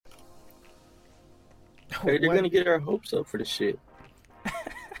Hey, they're gonna get our hopes up for the shit.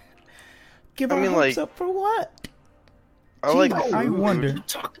 Give our hopes up for what? I wonder.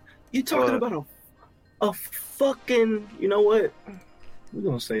 You talking about a fucking? You know what? We're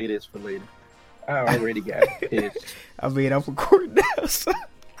gonna say this for later. I already got it. I mean, I'm recording now. So.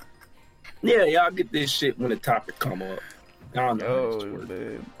 Yeah, y'all get this shit when the topic come up. I don't know.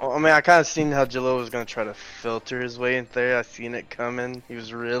 Man. Well, I mean, I kind of seen how Jalil was gonna try to filter his way in there. I seen it coming. He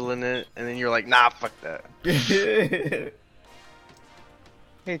was reeling it, and then you're like, "Nah, fuck that."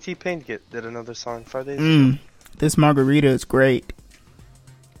 Hey, T-Pain did another song 5 days ago. This margarita is great.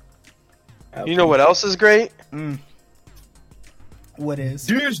 You know what else is great? What is?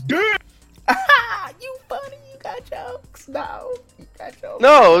 This dick! You funny. You got jokes. No. You got jokes.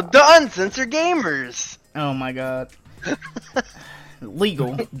 No, the Uncensored Gamers. Oh, my God.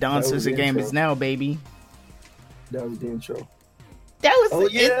 Legal. The Uncensored Gamers now, baby. That was the intro. That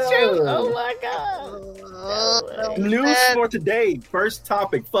was the intro. Oh, my God. News for today. First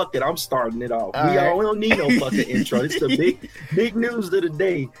topic. Fuck it. I'm starting it off. We don't need no fucking intro. It's the big news of the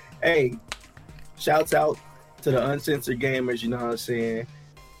day. Hey, shouts out to the Uncensored Gamers. You know what I'm saying?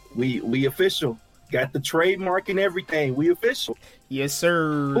 We official. Got the trademark and everything. We official. Yes,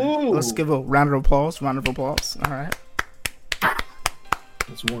 sir. Ooh. Let's give a round of applause. All right.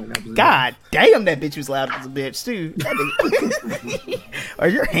 That's one. That was God damn, that bitch was loud as a bitch, too. Are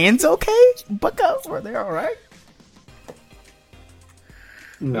your hands okay, bucko? Are they all right?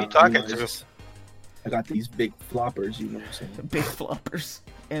 No, Who you talking to? I got these big floppers, you know what I'm saying? Big floppers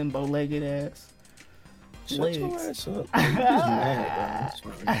and bow-legged ass. Shut your ass up. I'm just mad,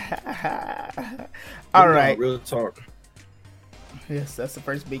 bro. That's fine. All right. Real talk. Yes, that's the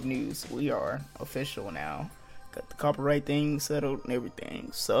first big news. We are official now. Got the copyright thing settled and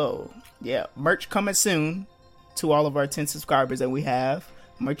everything. So, yeah, merch coming soon to all of our 10 subscribers that we have.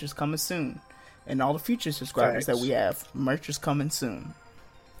 Merch is coming soon. And all the future subscribers that we have, merch is coming soon.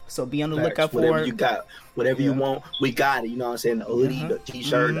 So be on the lookout for whatever you got, whatever you want, we got it. You know what I'm saying? The hoodie, the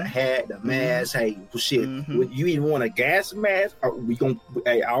t-shirt, the hat, the mask. Hey, shit. You even want a gas mask?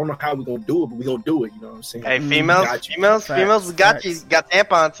 Hey, I don't know how we gonna do it, but we gonna do it. You know what I'm saying? Hey, females, we got you. Got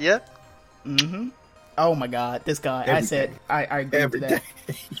tampons, yeah. Oh my God, this guy. I said, I agree with that.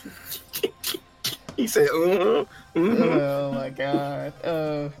 He said, Oh my God.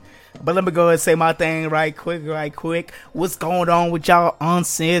 But let me go ahead and say my thing right quick. What's going on with y'all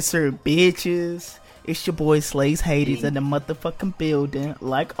uncensored bitches? It's your boy Slays Hades in the motherfucking building,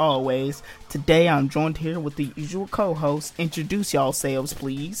 like always. Today I'm joined here with the usual co-host. Introduce yourselves,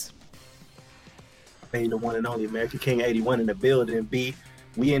 please. Hey, the one and only American King 81 in the building, B.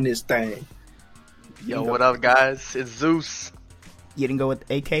 We in this thing. Yo, what up, guys? It's Zeus. You didn't go with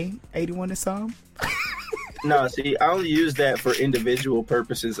AK-81 this time? No, see, I only use that for individual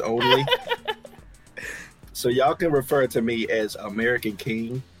purposes only. So y'all can refer to me as American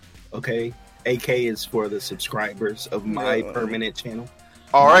King, okay? AK is for the subscribers of my permanent channel.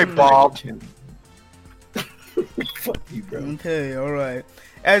 All right, Bob. Fuck you, bro. Okay, all right.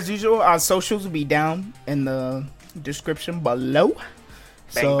 As usual, our socials will be down in the description below.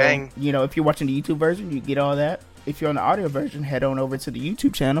 Bang, bang. You know, if you're watching the YouTube version, you get all that. If you're on the audio version, head on over to the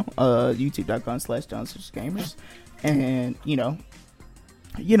YouTube channel, youtube.com/JohnsonGamers, and you know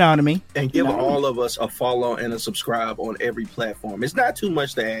what I mean. And give all of us a follow and a subscribe on every platform. It's not too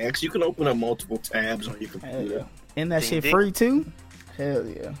much to ask. You can open up multiple tabs on your computer. Yeah. And that shit free too? Hell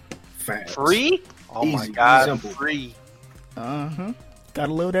yeah. Facts. Free? Oh Easy, my God, simple. free. Gotta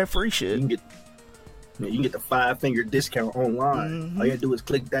load that free shit. You can get the 5-finger discount online. All you gotta do is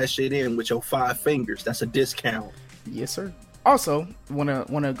click that shit in with your 5 fingers. That's a discount. Yes, sir. Also, wanna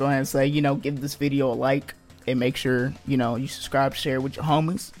go ahead and say, give this video a like and make sure, you subscribe, share with your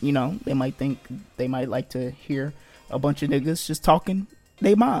homies. They might like to hear a bunch of niggas just talking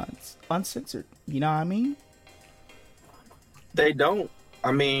they minds, uncensored. You know what I mean? They don't.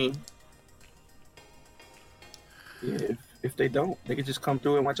 I mean, yeah, if they don't, they can just come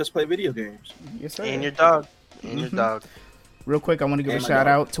through and watch us play video games. Yes, sir. And your dog. And your dog. Real quick, I want to give a shout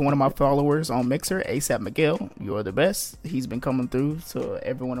out to one of my followers on Mixer, ASAP Miguel. You're the best. He's been coming through to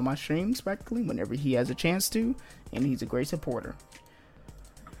every one of my streams practically whenever he has a chance to, and he's a great supporter.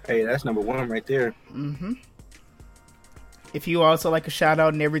 Hey, that's number one right there. If you also like a shout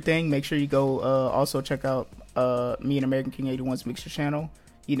out and everything, make sure you go also check out me and American King 81's Mixer channel.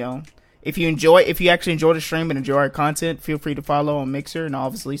 If you actually enjoy the stream and enjoy our content, feel free to follow on Mixer and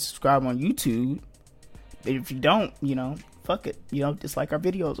obviously subscribe on YouTube. But if you don't, fuck it. Dislike our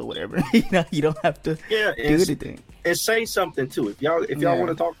videos or whatever. You don't have to do anything. And say something too. If y'all want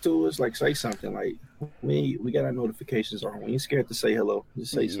to talk to us, say something. We got our notifications on. We ain't scared to say hello.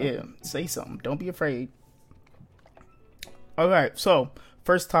 Just say something. Yeah, say something. Don't be afraid. All right, so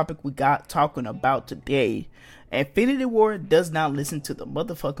first topic we got talking about today. Infinity Ward does not listen to the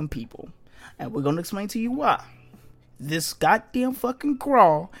motherfucking people. And we're going to explain to you why. This goddamn fucking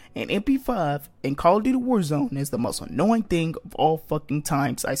crawl and MP5 and Call of Duty Warzone is the most annoying thing of all fucking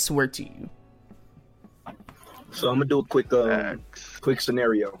times, I swear to you. So I'm going to do a quick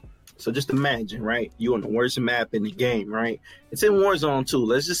scenario. So just imagine, right? You on the worst map in the game, right? It's in Warzone too.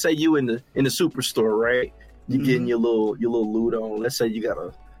 Let's just say you in the superstore, right? You getting your little loot on. Let's say you got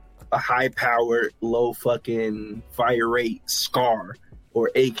a high powered, low fucking fire rate SCAR or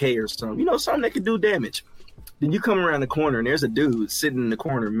AK or something. You know, something that could do damage. Then you come around the corner and there's a dude sitting in the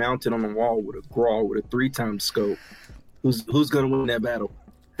corner mounted on the wall with a Grawl with a 3x scope. Who's gonna win that battle?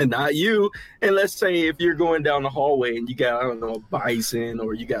 And not you. And let's say if you're going down the hallway and you got, I don't know, a Bison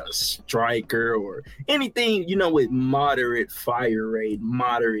or you got a Striker or anything, you know, with moderate fire rate,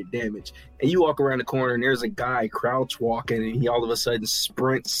 moderate damage. And you walk around the corner and there's a guy crouch walking and he all of a sudden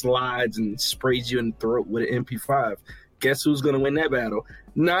sprints, slides, and sprays you in the throat with an MP5. Guess who's going to win that battle?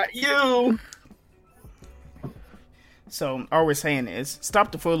 Not you. So all we're saying is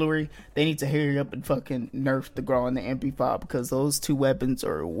stop the foolery. They need to hurry up and fucking nerf the Grawl and the MP5 because those two weapons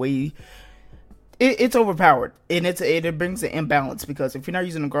are way. It's overpowered and it brings an imbalance because if you're not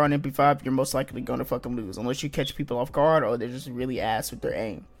using the Grawl and MP5, you're most likely going to fucking lose unless you catch people off guard or they're just really ass with their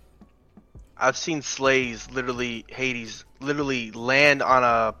aim. I've seen Slays Hades land on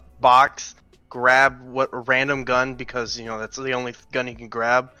a box, grab what a random gun because you know that's the only gun he can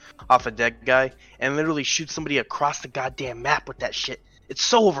grab off a dead guy, and literally shoot somebody across the goddamn map with that shit. It's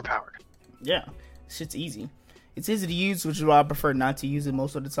so overpowered. Yeah, shit's easy. It's easy to use, which is why I prefer not to use it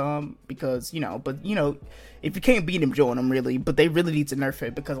most of the time because if you can't beat them, join them really. But they really need to nerf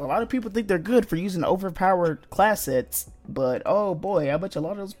it because a lot of people think they're good for using overpowered class sets. But oh boy, I bet you a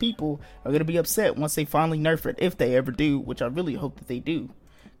lot of those people are gonna be upset once they finally nerf it, if they ever do, which I really hope that they do.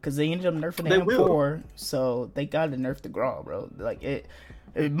 Because they ended up nerfing the M4, so they gotta nerf the Grawl, bro. Like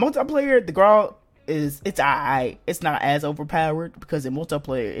multiplayer, the Grawl it's alright. It's not as overpowered because in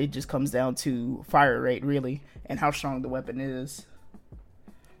multiplayer it just comes down to fire rate really, and how strong the weapon is,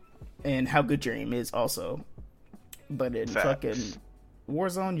 and how good your aim is also. But in fucking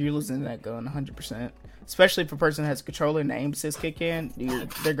Warzone, you're losing that gun 100%. Especially if a person has a controller and the aim assist kick in,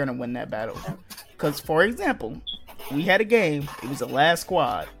 they're gonna win that battle. Because for example, we had a game. It was the last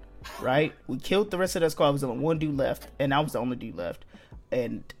squad, right? We killed the rest of that squad. There was only one dude left, and I was the only dude left.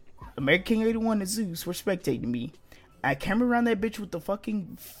 And American King 81 and Zeus were spectating me. I came around that bitch with the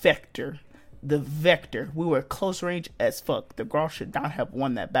fucking Vector. The Vector. We were close range as fuck. The Grawl should not have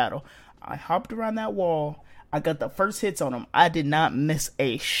won that battle. I hopped around that wall. I got the first hits on him. I did not miss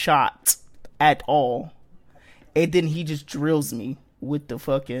a shot at all. And then he just drills me with the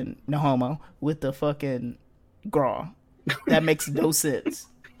fucking with the fucking Grawl. That makes no sense.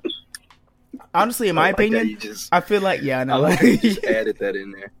 Honestly, in my opinion, I feel like I know. I like you just added that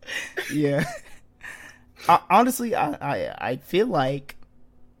in there. Yeah. Honestly, I feel like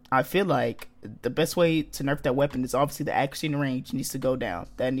the best way to nerf that weapon is obviously the accuracy and range needs to go down.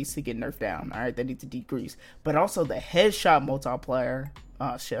 That needs to get nerfed down. All right, that needs to decrease. But also the headshot multiplier.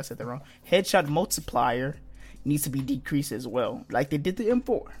 Oh shit, I said that wrong. Headshot multiplier needs to be decreased as well, like they did the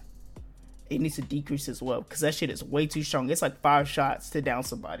M4. It needs to decrease as well because that shit is way too strong. It's like 5 shots to down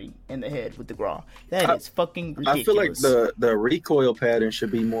somebody in the head with the Grawl. That is fucking ridiculous. I feel like the recoil pattern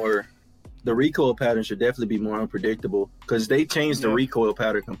should be more. The recoil pattern should definitely be more unpredictable because they changed the recoil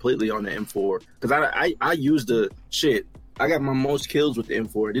pattern completely on the M4. Because I used the shit. I got my most kills with the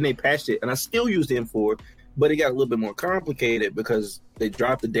M4. Then they patched it, and I still use the M4, but it got a little bit more complicated because they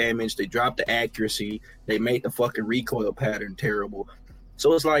dropped the damage, they dropped the accuracy, they made the fucking recoil pattern terrible.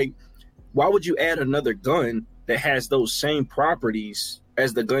 So it's like, why would you add another gun that has those same properties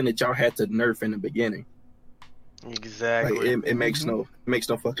as the gun that y'all had to nerf in the beginning? Exactly. Like, it makes no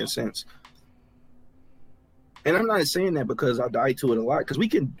fucking sense. And I'm not saying that because I die to it a lot, because we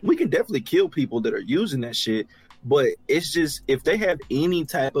can definitely kill people that are using that shit, but it's just if they have any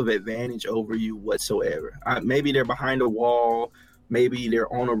type of advantage over you whatsoever, maybe they're behind a wall, maybe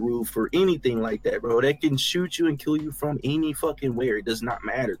they're on a roof or anything like that, bro. They can shoot you and kill you from any fucking where. It does not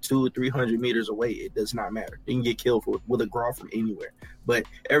matter. 200 or 300 meters away, it does not matter. You can get killed with a Grawl from anywhere. But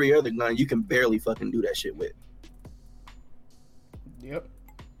every other gun, you can barely fucking do that shit with. Yep.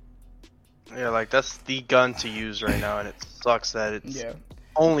 Yeah, like that's the gun to use right now, and it sucks that it's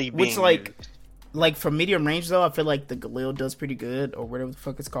only being used. Like for medium range though, I feel like the Galil does pretty good, or whatever the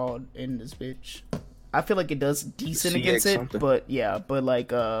fuck it's called in this bitch. I feel like it does decent against it, something. But like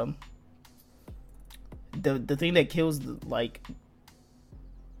the thing that kills the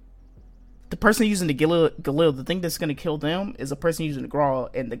person using the Galil, the thing that's gonna kill them is a person using the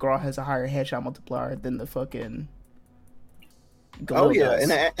Grawl, and the Grawl has a higher headshot multiplier than the fucking Galil. Oh yeah, does.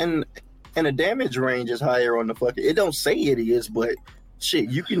 and the damage range is higher on the fucking. It don't say it is, but shit,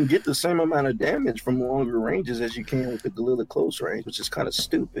 you can get the same amount of damage from longer ranges as you can with the Galil close range, which is kind of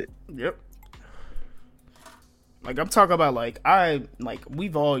stupid. Yep. Like, I'm talking about,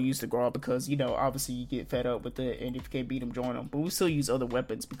 we've all used the Grawl because, obviously you get fed up with it, and if you can't beat them, join them. But we still use other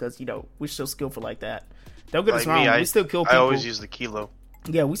weapons because, we're still skillful like that. Don't get us wrong, we still kill people. I always use the Kilo.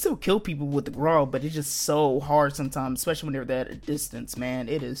 Yeah, we still kill people with the Grawl, but it's just so hard sometimes, especially when they're at a distance, man.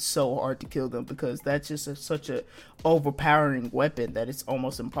 It is so hard to kill them because that's just such a overpowering weapon that it's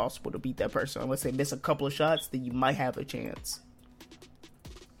almost impossible to beat that person. Unless they miss a couple of shots, then you might have a chance.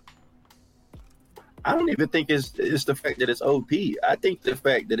 I don't even think it's the fact that it's OP. I think the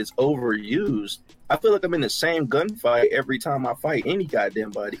fact that it's overused. I feel like I'm in the same gunfight every time I fight any goddamn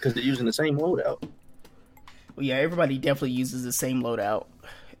body because they're using the same loadout. Well, yeah, everybody definitely uses the same loadout.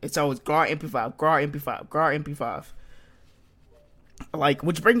 It's always GAR MP5, GAR MP5, GAR MP5. Like,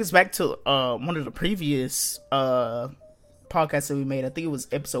 which brings us back to one of the previous podcasts that we made. I think it was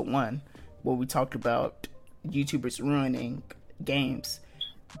episode 1, where we talked about YouTubers ruining games.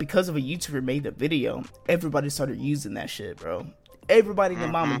 Because of a YouTuber made the video, everybody started using that shit, bro. Everybody and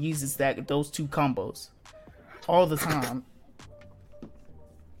their mama uses those two combos all the time,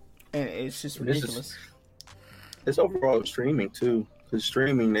 and it's just ridiculous. It's overall streaming too. Because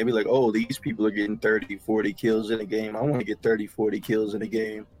streaming, they be like, oh, these people are getting 30, 40 kills in a game. I want to get 30, 40 kills in a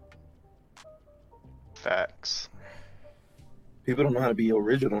game. Facts. People don't know how to be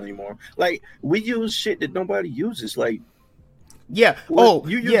original anymore. Like, we use shit that nobody uses. Like, yeah. You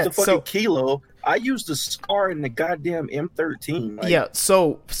use the fucking Kilo. I used the Scar in the goddamn M13. Like, yeah.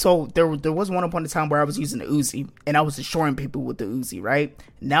 So there was one upon a time where I was using the Uzi and I was destroying people with the Uzi. Right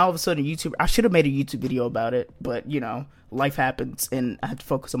now, all of a sudden, YouTube. I should have made a YouTube video about it, but life happens and I had to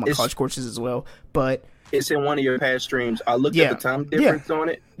focus on my college courses as well. But it's in one of your past streams. I looked at the time difference on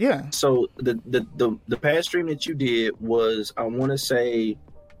it. Yeah. So the past stream that you did was, I want to say,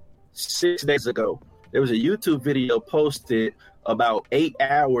 6 days ago. There was a YouTube video posted about 8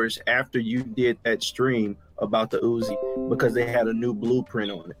 hours after you did that stream about the Uzi because they had a new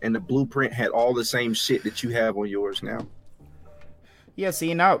blueprint on it, and the blueprint had all the same shit that you have on yours now. Yeah, see,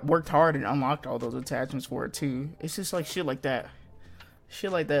 and I worked hard and unlocked all those attachments for it too. It's just like shit like that,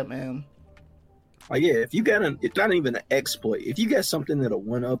 man. Like, yeah, if you got it's not even an exploit. If you got something that'll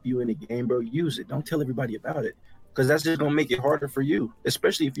one up you in the game, bro, use it. Don't tell everybody about it. Because that's just going to make it harder for you,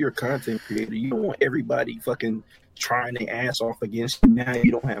 especially if you're a content creator. You don't want everybody fucking trying their ass off against you. Now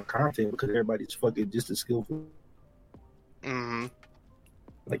you don't have content because everybody's fucking just as skillful. Mm-hmm.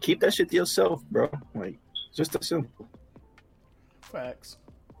 Like, keep that shit to yourself, bro. Like, just that simple. Facts.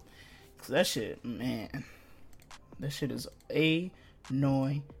 Cause that shit, man, that shit is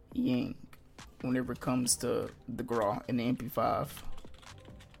annoying whenever it comes to the Grawl and the MP5.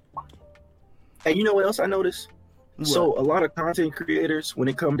 And you know what else I noticed? What? So a lot of content creators, when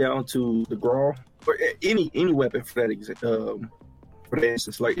it come down to the Grawl or any weapon for that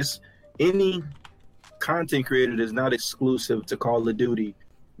instance, like, it's any content creator that's not exclusive to Call of Duty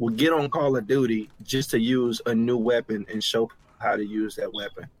will get on Call of Duty just to use a new weapon and show how to use that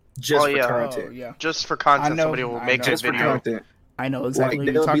weapon. Just for content. Oh, yeah. Just for content, somebody will make a video. I know exactly like,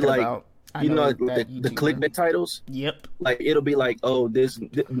 what you're talking about. You know the clickbait titles? Yep. Like, it'll be like, oh, this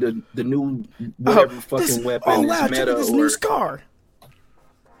the new whatever fucking weapon wow, is meta, this or new Scar.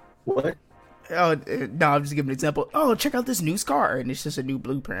 What? Oh no, I'm just giving an example. Oh, check out this new Scar, and it's just a new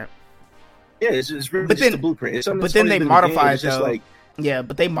blueprint. Yeah, it's really just a blueprint. It's but then they modify it though. Like, yeah,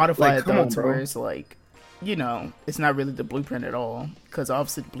 but they modify it though to bro. where it's like, it's not really the blueprint at all because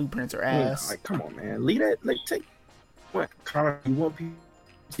obviously the blueprints are ass. Like, come on, man, leave that. Like, take what kind you want people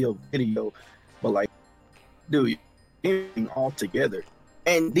to see a video, but like, dude, anything all together.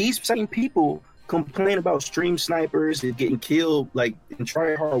 And these same people complain about stream snipers and getting killed like in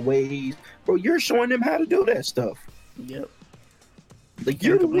try hard ways, bro. You're showing them how to do that stuff. Yep. Like,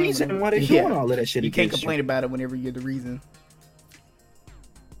 you're the reason why they're doing all of that shit. You can't complain about it whenever you're the reason.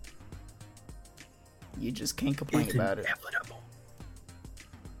 You just can't complain about it.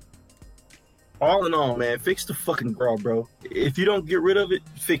 All in all, man, fix the fucking Grawl, bro. If you don't get rid of it,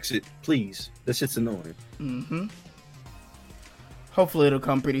 fix it, please. That shit's annoying. Mm-hmm. Hopefully it'll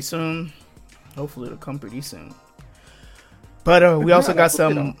come pretty soon. But we also got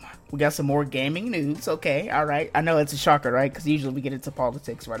some more gaming news. Okay, all right. I know it's a shocker, right? Because usually we get into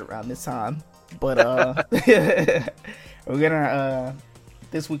politics right around this time. But we're gonna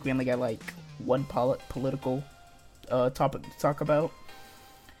this week we only got like one political topic to talk about,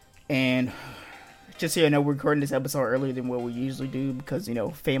 And just so you know, we're recording this episode earlier than what we usually do because, you know,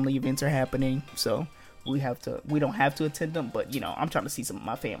 family events are happening. So we don't have to attend them, but, you know, I'm trying to see some of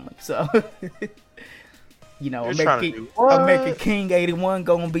my family. So, you know, American King 81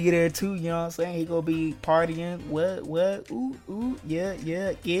 gonna be there too, you know what I'm saying? He gonna be partying. What? Ooh,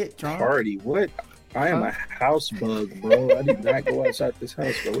 yeah, get drunk. Party, what? I am a house bug, bro. I did not go outside this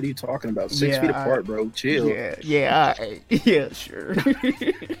house, bro. What are you talking about? 6 feet apart, bro. Chill. Yeah, sure.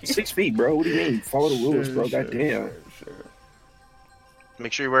 6 feet, bro. What do you mean? Follow the rules, bro. Goddamn. Sure.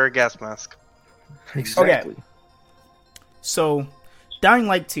 Make sure you wear a gas mask. Exactly. Okay. So, Dying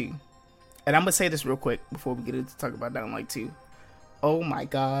Light 2. And I'm going to say this real quick before we get into talk about Dying Light 2. Oh my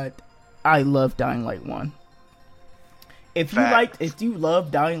god. I love Dying Light 1. If you love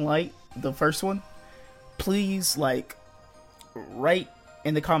Dying Light, the first one, please, like, write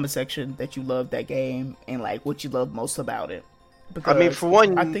in the comment section that you love that game and, like, what you love most about it. Because I mean, for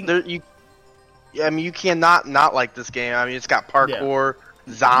one, I think you cannot not like this game. I mean, it's got parkour,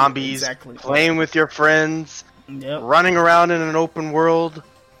 zombies, playing with your friends, running around in an open world,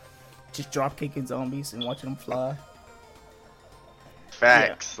 just drop kicking zombies and watching them fly.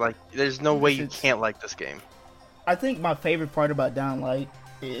 Facts. Like, there's no way you can't like this game. I think my favorite part about Dying Light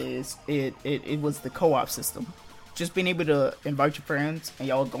is it was the co-op system. Just being able to invite your friends and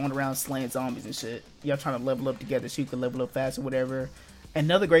y'all going around slaying zombies and shit. Y'all trying to level up together so you can level up fast or whatever.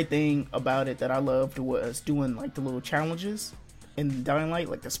 Another great thing about it that I loved was doing, like, the little challenges in Dying Light,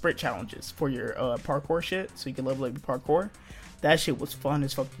 like the sprint challenges for your parkour shit, so you can level up your parkour. That shit was fun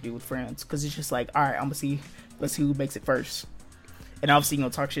as fuck to do with friends, because it's just like, alright, let's see who makes it first. And obviously you're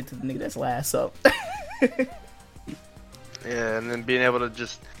gonna talk shit to the nigga that's last, so. Yeah, and then being able to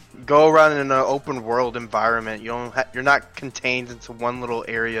just go around in an open world environment. You're not contained into one little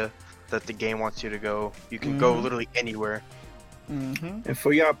area that the game wants you to go. You can go literally anywhere. Mm-hmm. And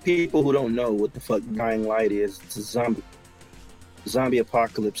for y'all people who don't know what the fuck Dying Light is, it's a zombie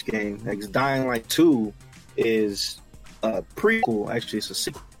apocalypse game. Like, Dying Light 2 is a prequel. Actually, it's a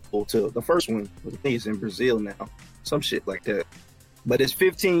sequel to the first one. I think it's in Brazil now. Some shit like that. But it's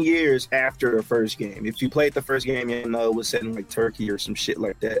 15 years after the first game. If you played the first game, you know it was set in, like, Turkey or some shit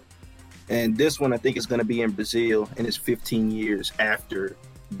like that. And this one, I think, is going to be in Brazil, and it's 15 years after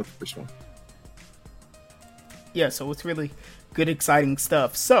the first one. Yeah, so it's really good, exciting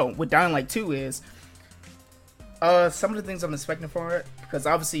stuff. So, with Dying Light 2 is, some of the things I'm expecting for it, because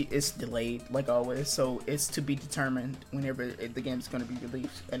obviously it's delayed, like always, so it's to be determined whenever the game's going to be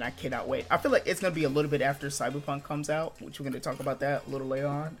released, and I cannot wait. I feel like it's going to be a little bit after Cyberpunk comes out, which we're going to talk about that a little later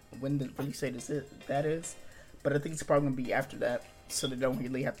on, when the release date that is, but I think it's probably going to be after that, so they don't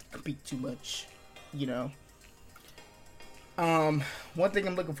really have to compete too much, you know. One thing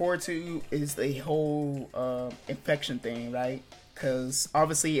I'm looking forward to is the whole infection thing, right? Because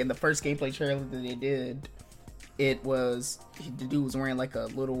obviously in the first gameplay trailer that they did, the dude was wearing, like, a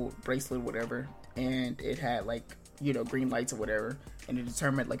little bracelet or whatever, and it had, like, you know, green lights or whatever, and it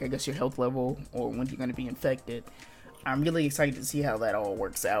determined, like, I guess your health level or when you're going to be infected. I'm really excited to see how that all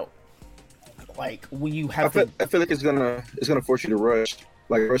works out. Like, will you have I feel like it's gonna force you to rush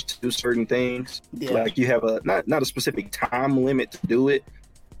to do certain things. Yeah. Like, you have a not a specific time limit to do it,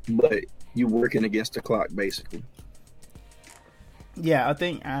 but you working against the clock basically. Yeah, I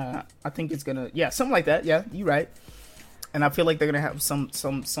think it's gonna, something like that. Yeah, you're right. And I feel like they're gonna have some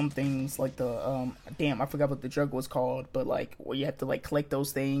things like the I forgot what the drug was called, but, like, where you have to, like, collect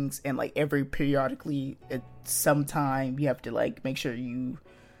those things, and, like, every periodically at some time you have to, like, make sure you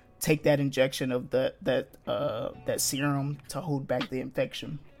take that injection of that serum to hold back the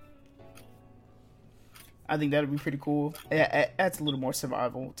infection. I think that'd be pretty cool. It adds a little more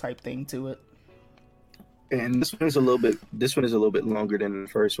survival type thing to it. And this one is a little bit longer than the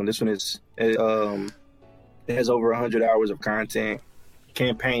first one. This one it has over 100 hours of content.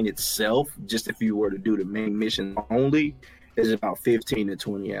 Campaign itself, just if you were to do the main mission only, is about 15 to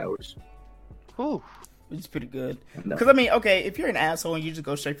 20 hours. Ooh. Which is pretty good. Because, I mean, okay, if you're an asshole and you just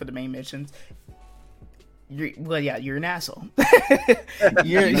go straight for the main missions, you're an asshole.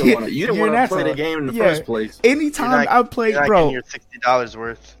 you don't want to play the game in the first place. Anytime I play, bro, your $60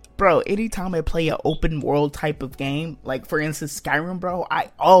 worth. Bro, anytime I play an open world type of game, like, for instance, Skyrim, bro, I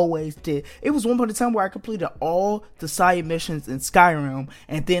always did. It was one point in time where I completed all the side missions in Skyrim,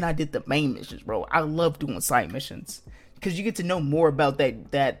 and then I did the main missions, bro. I love doing side missions, because you get to know more about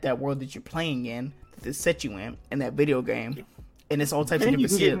that world that you're playing in, that set you in that video game. And it's all types of And different you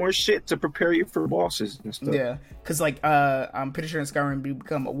can shit. get more shit to prepare you for bosses and stuff. Yeah, because like I'm pretty sure in Skyrim you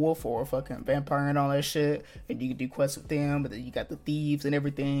become a wolf or a fucking vampire and all that shit, and you can do quests with them. But then you got the thieves and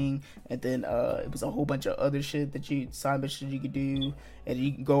everything, and then it was a whole bunch of other shit that side missions you could do, and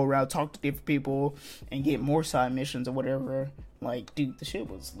you can go around talk to different people and get more side missions or whatever. Like, dude, the shit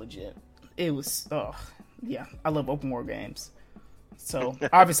was legit. It was yeah, I love open world games. So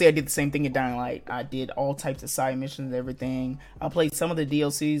obviously I did the same thing in Dying Light. I did all types of side missions and everything. I played some of the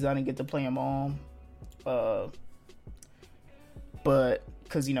DLCs. I didn't get to play them all. But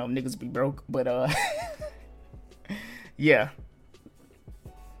because niggas be broke. But yeah.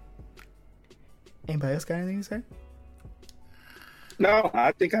 Anybody else got anything to say? No,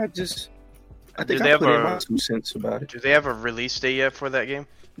 I think I put in my 2 cents about it. Do they have a release date yet for that game?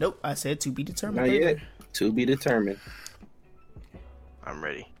 Nope, I said to be determined. Not yet. To be determined. I'm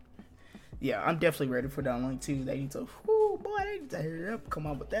ready. Yeah, I'm definitely ready for Dying Light 2. They need to, they need to hurry up, come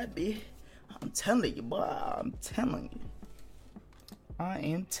on with that, bitch. I'm telling you, boy. I'm telling you. I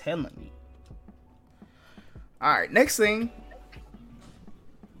am telling you. All right, next thing.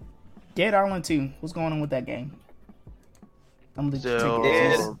 Dead Island 2. What's going on with that game? I'm gonna So, take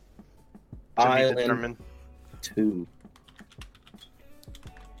it. to be Island determined. 2.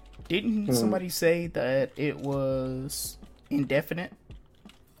 Didn't somebody say that it was indefinite?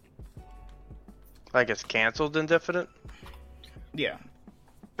 Like it's canceled indefinite? Yeah.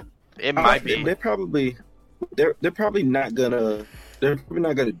 It might be. They're probably not gonna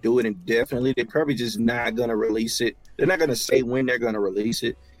do it indefinitely. They're probably just not gonna release it. They're not gonna say when they're gonna release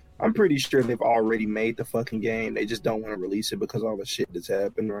it. I'm pretty sure they've already made the fucking game. They just don't want to release it because all the shit that's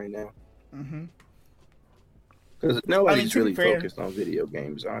happened right now. Mm-hmm. Because nobody's really focused on video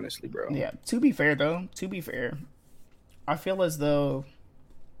games, honestly, bro. Yeah. To be fair, I feel as though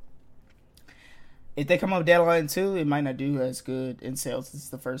if they come up with Dead Island 2, it might not do as good in sales as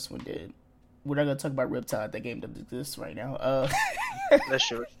the first one did. We're not gonna talk about Riptide. That game doesn't exist right now. That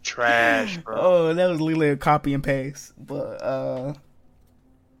shit was trash, bro. Oh, that was literally a copy and paste. But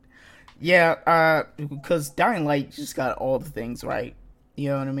yeah, because Dying Light just got all the things right. You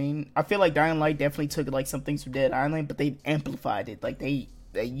know what I mean? I feel like Dying Light definitely took like some things from Dead Island, but they amplified it. Like they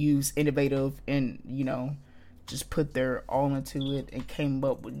used innovative and just put their all into it and came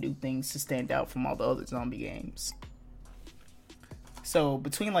up with new things to stand out from all the other zombie games. So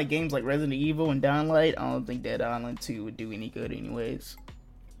between like games like Resident Evil and Dying Light, I don't think Dead Island 2 would do any good anyways.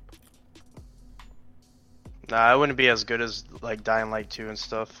 Nah, it wouldn't be as good as like Dying Light 2 and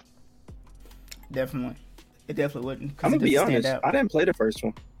stuff. Definitely. It definitely wouldn't. I'm gonna be honest. I didn't play the first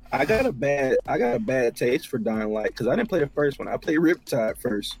one. I got a bad taste for Dying Light because I didn't play the first one. I played Riptide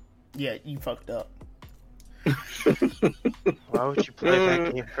first. Yeah, you fucked up. Why would you play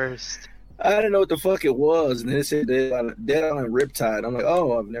that game first? I didn't know what the fuck it was, and then it said Dead Island Riptide. I'm like,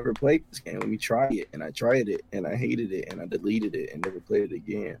 oh, I've never played this game. Let me try it, and I tried it, and I hated it, and I deleted it, and never played it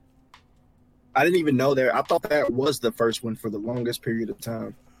again. I didn't even know I thought that was the first one for the longest period of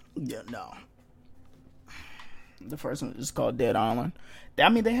time. Yeah, no. The first one is called Dead Island. I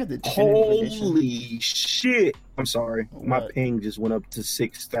mean, they have the definitive edition. Holy shit! I'm sorry, my What? ping just went up to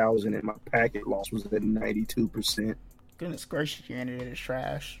 6,000, and my packet loss was at 92%. Goodness gracious, your internet is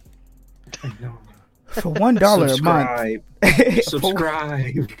trash. I know. For $1 a month.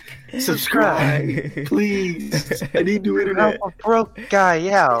 Subscribe, please. I need new internet. Help a broke guy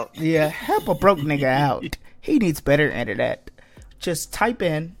out. Yeah, help a broke nigga out. He needs better internet. Just type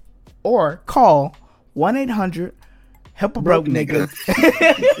in or call 1-800 help a broke nigga.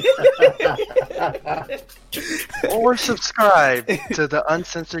 Or subscribe to the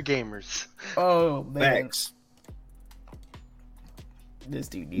Uncensored Gamers. Oh man, Thanks. this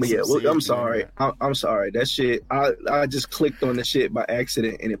dude But needs yeah, some I'm serious sorry. internet. I'm sorry. That shit. I just clicked on the shit by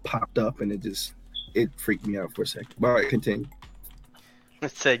accident and it popped up and it freaked me out for a second. All right, continue.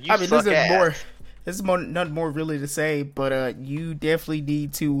 It said you I mean, suck this is ass. more. This is nothing more really to say, but you definitely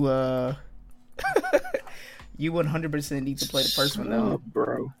need to. You 100% need to play the first one though,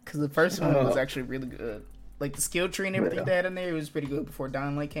 bro. because the first one was actually really good. Like the skill tree and everything they had in there, it was pretty good before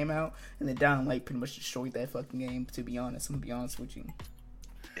Dying Light came out, and then Dying Light pretty much destroyed that fucking game. To be honest, I'm gonna be honest with you.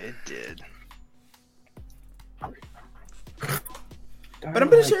 It did. But I'm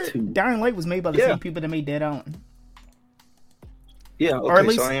pretty sure Dying Light was made by the same people that made Dead Island. Yeah, Or at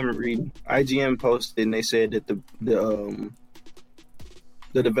okay, so least- I am reading. IGN posted and they said that the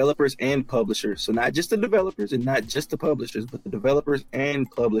developers and publishers, so not just the developers and not just the publishers, but the developers and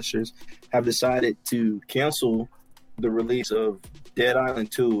publishers have decided to cancel the release of Dead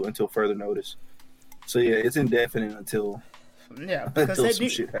Island 2 until further notice. So yeah, it's indefinite until Yeah, because until they some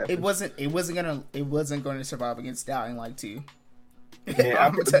did, shit happens. it wasn't gonna survive against Dying Light 2.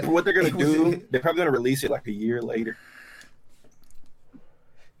 Yeah, what they're gonna do? They're probably gonna release it like a year later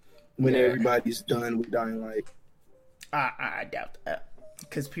when everybody's done with Dying Light. I doubt that.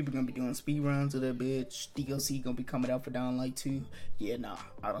 Because people gonna be doing speed runs of that bitch. DLC gonna be coming out for Dying Light 2. Yeah, nah,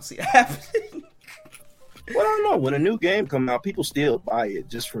 I don't see that happening. Well, I don't know. When a new game come out, people still buy it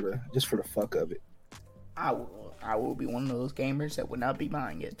just for the fuck of it. I will be one of those gamers that would not be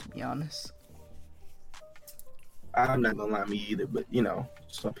buying it, to be honest. I'm not gonna lie, me either. But you know,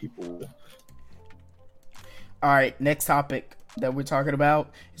 some people will. All right, next topic that we're talking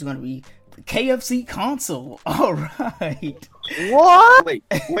about is gonna be the KFC console. All right. What?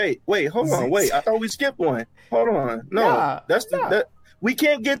 Wait, hold on. Wait, I thought we skipped one. Hold on. No, that we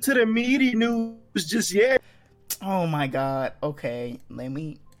can't get to the meaty news just yet. Oh my god. Okay,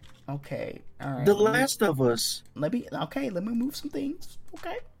 okay. All right. The Last of Us. Let me move some things.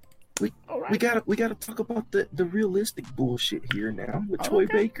 Okay. We gotta talk about the realistic bullshit here now with Troy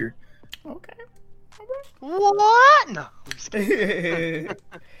Baker. Okay. What? No. The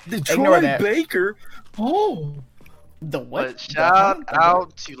Troy Baker. Oh. The what? But shout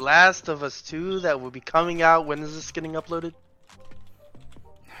out to Last of Us 2 that will be coming out. When is this getting uploaded?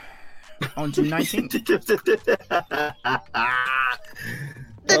 On June 19th.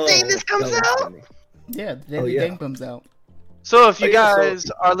 The day this comes out? Funny. Yeah, the day the game comes out. So if you guys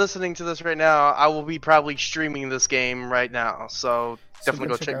are listening to this right now, I will be probably streaming this game right now. So definitely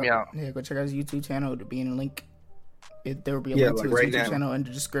go check me out. Yeah, go check out his YouTube channel. It'll be in a link. There will be a link to his YouTube channel in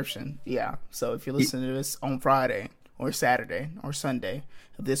the description. Yeah. So if you're listening to this on Friday or Saturday or Sunday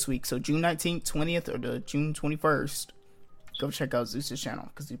of this week, so June 19th, 20th, or the June 21st, go check out Zeus's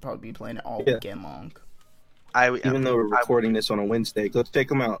channel because he'll probably be playing it all weekend long. Even though we're recording this on a Wednesday, go check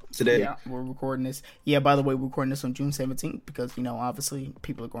them out today. Yeah, we're recording this. Yeah, by the way, we're recording this on June 17th because, you know, obviously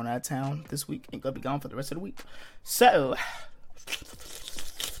people are going out of town this week and going to be gone for the rest of the week. So,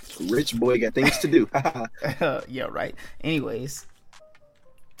 rich boy got things to do. yeah, right. Anyways,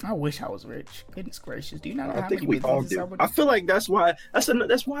 I wish I was rich. Goodness gracious, do you not know I how think many we all businesses do. I feel like that's why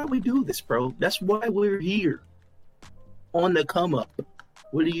we do this, bro. That's why we're here on the come up.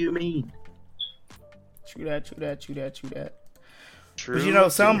 What do you mean? True that. True. But you know,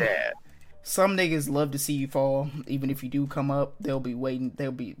 some niggas love to see you fall. Even if you do come up, they'll be waiting.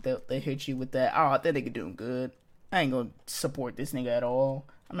 They'll hit you with that. Oh, that nigga doing good. I ain't gonna support this nigga at all.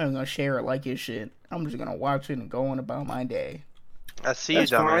 I'm not gonna share it like his shit. I'm just gonna watch it and go on about my day. I see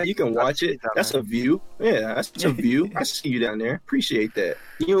that's you down fine. there. You can watch it. That's a view. Yeah, that's a view. I see you down there. Appreciate that.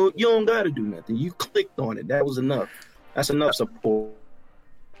 You don't gotta do nothing. You clicked on it. That was enough. That's enough support.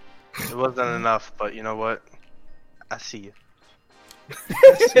 It wasn't enough, but you know what? I see you.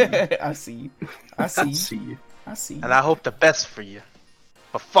 I see you. And I hope the best for you.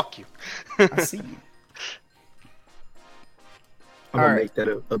 But fuck you. I see you. I'm gonna make that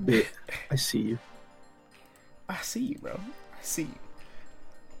a bit. I see you. I see you, bro. I see you.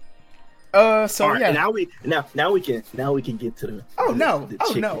 So right, yeah. Now we can get to the. No.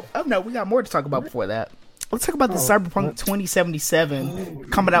 We got more to talk about before that. Let's talk about the Cyberpunk 2077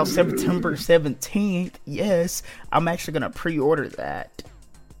 coming out September 17th. Yes, I'm actually gonna pre-order that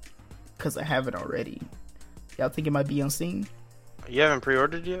because I haven't already. Y'all think it might be on Steam? You haven't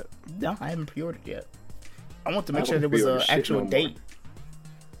pre-ordered yet? No, I haven't pre-ordered yet. I want to make sure there was an actual date.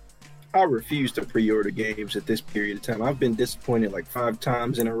 I refuse to pre-order games at this period of time. I've been disappointed like 5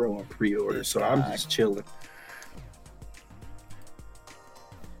 times in a row on pre-order, so I'm just chilling.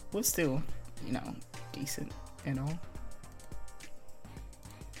 But still, you know, decent and all.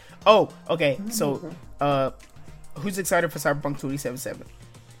 Oh, okay. So, who's excited for Cyberpunk 2077?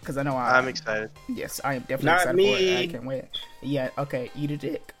 Because I know I'm excited. Yes, I am definitely excited for it. I can't wait. Yeah, okay. Eat a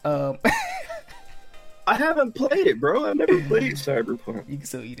dick. I haven't played it, bro. I've never played Cyberpunk. You can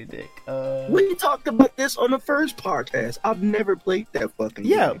still eat a dick. We talked about this on the first podcast. I've never played that fucking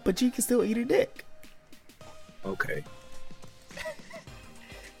game. But you can still eat a dick. Okay.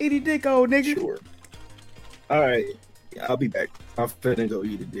 Eat a dick, old nigga. Sure. All right. Yeah, I'll be back. I'm finna go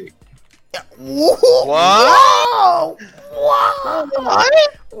eat a dick. What? What?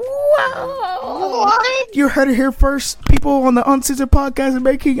 You heard it here first. People on the Uncensored podcast and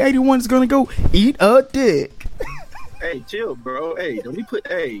Making 81 is gonna go eat a dick. Hey, chill, bro. Hey, don't be put.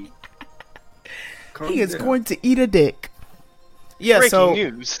 Hey, he is going to eat a dick. Yeah. Breaking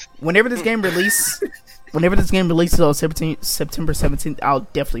news. Whenever this game releases on September 17th, I'll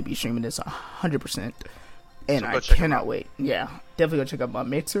definitely be streaming this 100%. And I cannot wait. Yeah. Definitely go check out my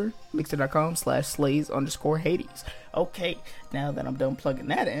Mixer. Mixer.com/slays_Hades. Okay. Now that I'm done plugging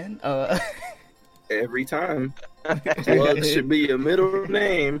that in. Every time. Plug should be a middle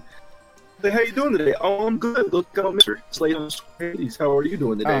name. Hey, how you doing today? Oh, I'm good. Look out, Mr. Slade on Hades. How are you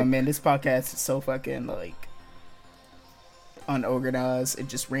doing today? Oh man, this podcast is so fucking like unorganized and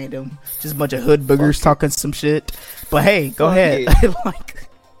just random. Just a bunch of hood boogers talking some shit. But hey, go ahead.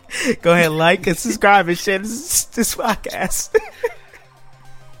 Yeah. Go ahead, like and subscribe and share this podcast.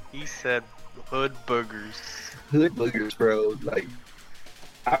 He said hood boogers. Hood boogers, bro. Like,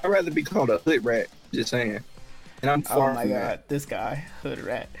 I'd rather be called a hood rat. Just saying. And I'm far Oh my from god, that. this guy, hood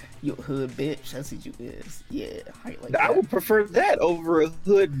rat. You a hood bitch. That's what you is. Yeah, I like I that. would prefer that over a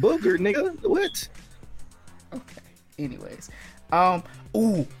hood booger, nigga. What? Okay. Anyways,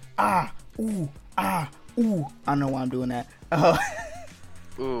 ooh, ah, ooh, ah, ooh. I know why I'm doing that.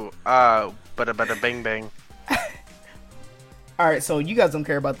 Ooh, bada bang bang. All right, so you guys don't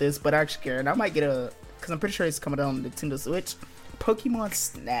care about this, but I actually care, and I might get because I'm pretty sure it's coming out on Nintendo Switch. Pokemon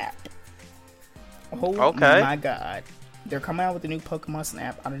Snap. Oh Okay. my god, they're coming out with the new Pokemon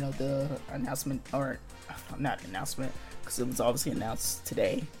Snap. I don't know the announcement or not announcement because it was obviously announced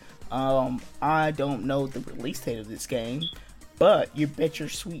today. I don't know the release date of this game, but you bet your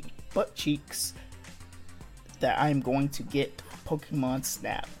sweet butt cheeks that I'm going to get Pokemon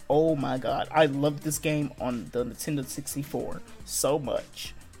Snap. Oh my god, I love this game on the Nintendo 64 so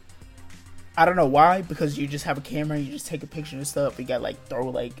much. I don't know why, because you just have a camera, you just take a picture and stuff. You got like throw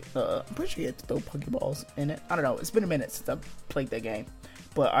like I'm pretty sure you have to throw Pokeballs in it. I don't know. It's been a minute since I've played that game,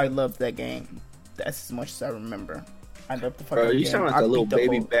 but I love that game. That's as much as I remember. I love the fucking Bro, you game. sound like I a little beat the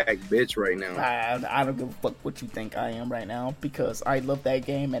baby whole- back bitch right now. I don't give a fuck what you think I am right now because I love that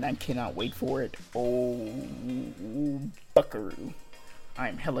game and I cannot wait for it. Oh, buckaroo.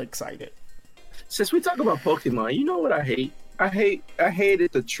 I'm hella excited. Since we talk about Pokemon, you know what I hate? I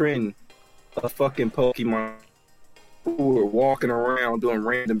hated the trend of fucking Pokemon who were walking around doing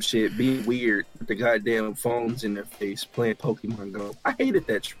random shit, being weird with the goddamn phones in their face, playing Pokemon Go. I hated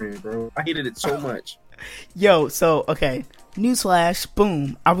that trend, bro. I hated it so much. Yo, so, okay. Newsflash,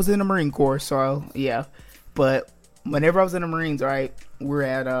 boom. I was in the Marine Corps, so, yeah. But whenever I was in the Marines, right, we're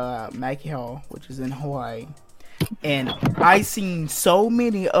at Mackey Hall, which is in Hawaii. And I seen so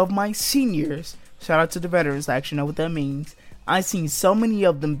many of my seniors, shout out to the veterans, I actually know what that means. I seen so many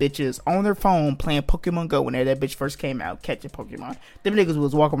of them bitches on their phone playing Pokemon Go when that bitch first came out, catching Pokemon. Them niggas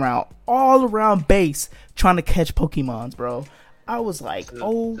was walking around all around base trying to catch Pokemons, bro. I was like,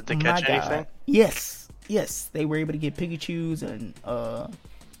 oh Did they my catch god. anything? Yes, they were able to get Pikachus and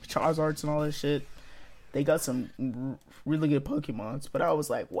Charizards and all that shit. They got some really good Pokemons, but I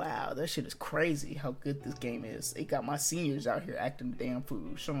was like, wow, that shit is crazy how good this game is. It got my seniors out here acting the damn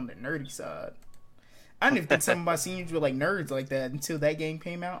fool, showing the nerdy side. I didn't even think some of my seniors were like nerds like that until that game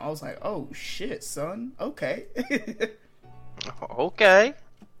came out. I was like, oh shit, son. Okay. Okay.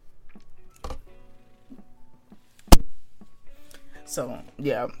 So,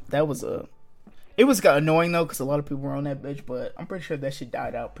 yeah, that was it was got annoying though, because a lot of people were on that bitch, but I'm pretty sure that shit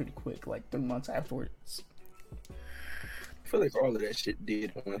died out pretty quick, like 3 months afterwards. I feel like all of that shit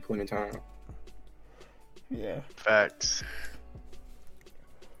did at one point in time. Yeah. Facts.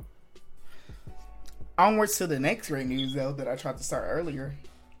 Onwards to the next great news though that I tried to start earlier.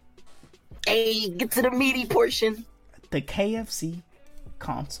 Hey, get to the meaty portion. The KFC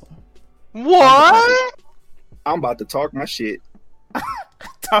console. What? I'm about to talk my shit.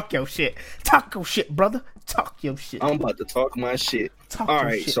 Talk your shit. Talk your shit, brother. Talk your shit. I'm about to talk my shit. Talk All your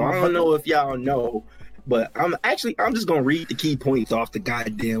right, shit, so my I don't brother. know if y'all know, but I'm just gonna read the key points off the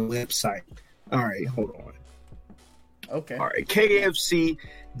goddamn website. All right, hold on. Okay. All right, KFC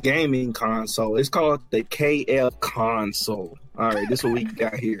gaming console. It's called the KF console. All right, this is what we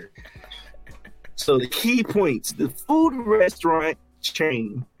got here. So the key points: the food restaurant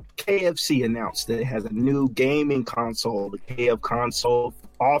chain KFC announced that it has a new gaming console. The KF console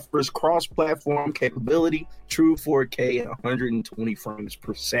offers cross-platform capability, true 4K at 120 frames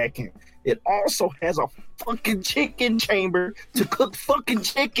per second. It also has a fucking chicken chamber to cook fucking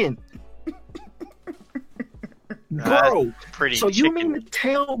chicken. Bro, Pretty so you chicken. mean to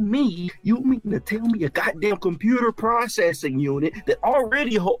tell me a goddamn computer processing unit that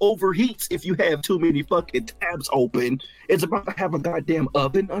already overheats if you have too many fucking tabs open is about to have a goddamn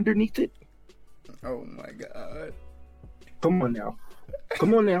oven underneath it? Oh my god. Come on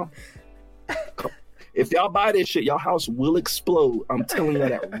now. If y'all buy this shit, your house will explode. I'm telling you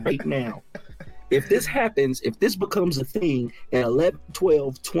that right now. If this happens, if this becomes a thing in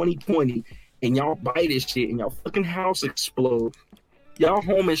 11/12/2020, and y'all buy this shit and y'all fucking house explode, y'all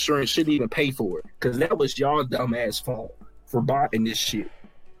home insurance shouldn't even pay for it, because that was y'all dumb ass fault for buying this shit.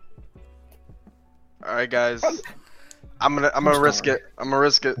 All right, guys. I'm gonna risk sorry. it. I'm gonna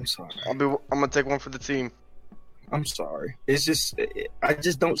risk it. I'm sorry. I'm gonna take one for the team. I'm sorry. It's just, I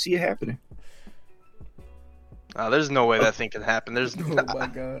just don't see it happening. There's no way that thing can happen. There's Oh my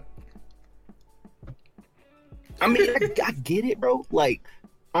god. I mean, I get it, bro. Like,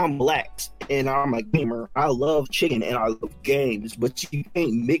 I'm black and I'm a gamer. I love chicken and I love games, but you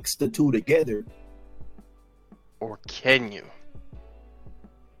can't mix the two together. Or can you?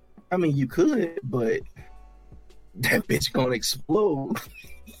 I mean, you could, but that bitch gonna explode.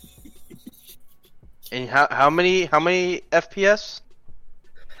 And how many FPS?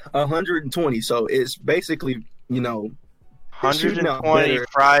 120. So it's basically, you know, 120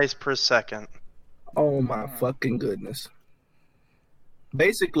 fries per second. Oh my fucking goodness.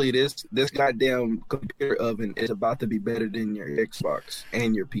 Basically, this goddamn computer oven is about to be better than your Xbox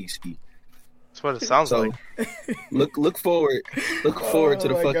and your PC. That's what it sounds like. Look forward to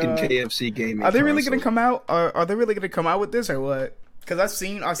the fucking God. KFC gaming. Are they really gonna come out? Are they really gonna come out with this or what? Because I've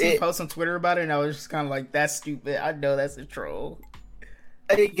seen posts on Twitter about it, and I was just kind of like, "That's stupid." I know that's a troll.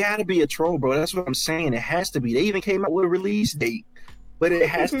 It gotta be a troll, bro. That's what I'm saying. It has to be. They even came out with a release date. But it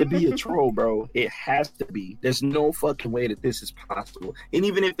has to be a troll, bro. It has to be. There's no fucking way that this is possible. And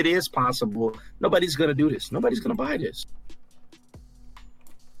even if it is possible, nobody's going to do this. Nobody's going to buy this.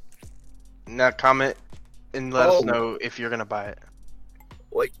 Now comment and let us know if you're going to buy it.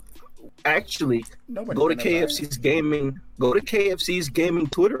 Wait, actually, go to KFC's gaming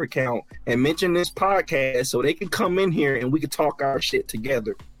Twitter account and mention this podcast so they can come in here and we can talk our shit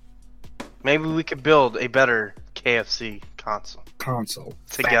together. Maybe we could build a better KFC console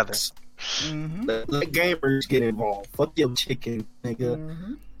together. Mm-hmm. Let gamers get involved. Fuck your chicken, nigga.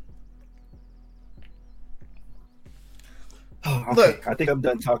 Mm-hmm. Oh, okay. Look, I think I'm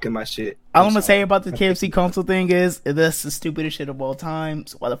done talking my shit. All I'm gonna say about the KFC console thing is that's the stupidest shit of all time.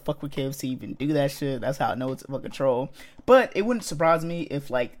 So why the fuck would KFC even do that shit? That's how I know it's a fucking troll. But it wouldn't surprise me if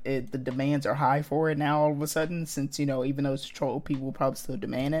the demands are high for it now all of a sudden, since even though it's a troll, people will probably still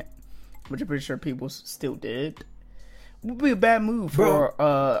demand it, which I'm pretty sure people still did. It would be a bad move for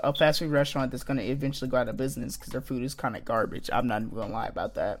a fast food restaurant that's gonna eventually go out of business because their food is kind of garbage. I'm not even gonna lie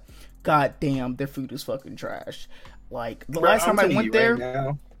about that. God damn, their food is fucking trash. Like the last time I went there,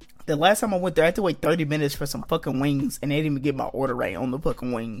 I had to wait 30 minutes for some fucking wings, and they didn't even get my order right on the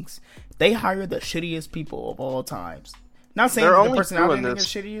fucking wings. They hire the shittiest people of all times. Not saying that the person out there is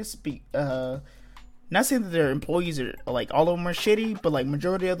shittiest. Not saying that their employees are all of them are shitty, but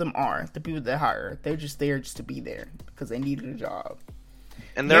majority of them are. The people that hire, they're just there just to be there because they needed a job.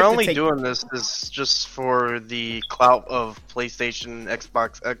 And they're only doing this just for the clout of PlayStation,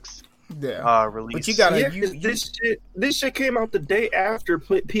 Xbox X. Yeah, release. But you gotta this shit came out the day after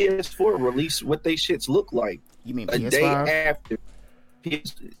PS4 released. What they shits look like? You mean a PS5? day after?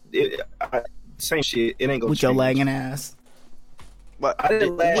 Same shit. It ain't gonna with change. your lagging ass. But I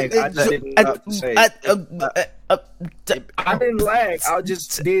didn't lag. I just didn't know what to say. I didn't lag. I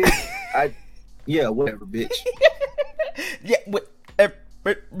just did. Yeah, whatever, bitch. Yeah,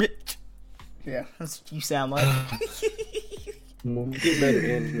 bitch. Yeah, that's what you sound like. When we get better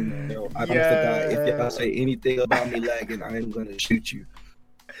in, I don't think if y'all say anything about me lagging, I am gonna shoot you.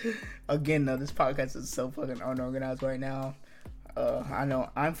 Again, though, this podcast is so fucking unorganized right now. I know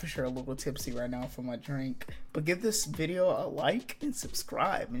I'm for sure a little tipsy right now from my drink, but give this video a like and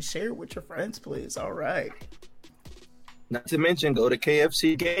subscribe and share it with your friends, please. All right. Not to mention, go to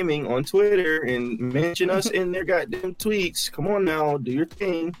KFC Gaming on Twitter and mention us in their goddamn tweets. Come on now, do your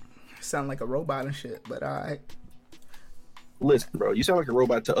thing. Sound like a robot and shit, but all right. Listen, bro, you sound like a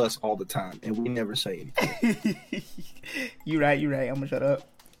robot to us all the time, and we never say anything. You right. I'm gonna shut up.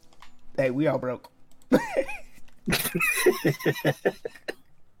 Hey, we all broke.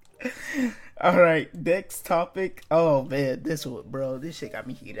 All right, next topic. Oh man, this shit got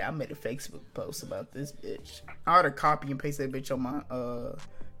me heated. I made a Facebook post about this bitch. I ought to copy and paste that bitch on my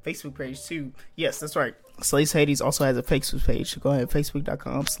Facebook page too. Yes, that's right. Slays Hades also has a Facebook page. So go ahead,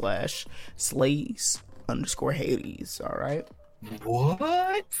 facebook.com/slays_Hades. All right.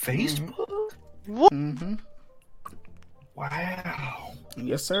 What? Facebook? Mm-hmm. What? Mm-hmm. Wow.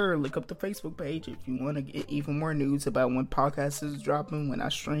 Yes, sir. Look up the Facebook page if you want to get even more news about when podcast is dropping, when I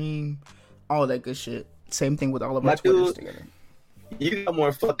stream, all that good shit. Same thing with all of my Twitters together. You got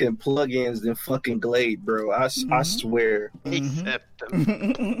more fucking plugins than fucking Glade, bro. I swear. Except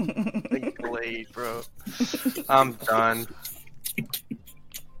the Glade, bro. I'm done.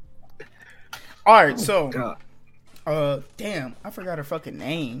 All right, so, damn, I forgot her fucking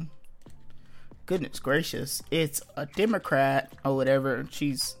name. Goodness gracious, it's a Democrat or whatever.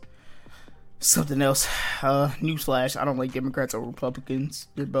 She's something else. Newsflash: I don't like Democrats or Republicans.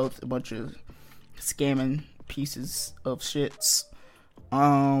 They're both a bunch of scamming pieces of shits.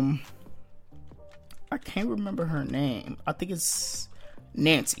 I can't remember her name. I think it's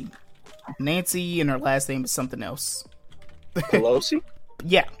Nancy. Nancy, and her last name is something else. Pelosi?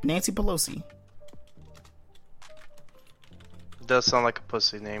 Yeah, Nancy Pelosi. Does sound like a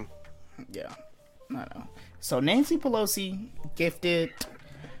pussy name. Yeah, I know. So Nancy Pelosi gifted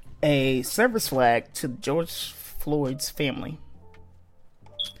a service flag to George Floyd's family.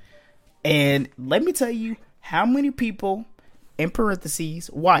 And let me tell you how many people, in parentheses,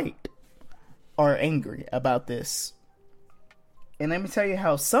 white, are angry about this. And let me tell you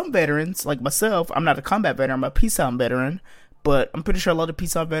how some veterans, like myself, I'm not a combat veteran, I'm a peace out veteran, but I'm pretty sure a lot of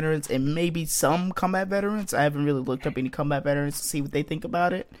peace out veterans and maybe some combat veterans, I haven't really looked up any combat veterans to see what they think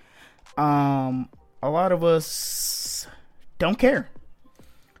about it. A lot of us don't care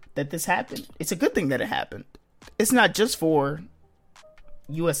that this happened. It's a good thing that it happened. It's not just for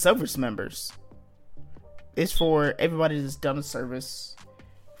U.S. service members. It's for everybody that's done a service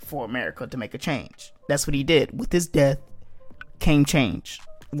for America to make a change. That's what he did. With his death came change.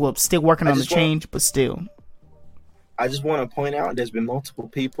 Well, still working on the change, but still. I just want to point out there's been multiple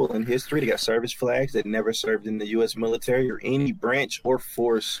people in history that got service flags that never served in the U.S. military or any branch or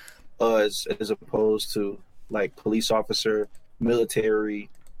force as opposed to like police officer, military,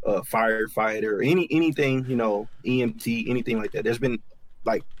 firefighter, anything, EMT, anything like that. There's been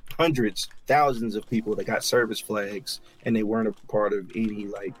like hundreds, thousands of people that got service flags and they weren't a part of any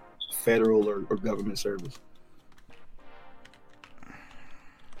like federal or government service.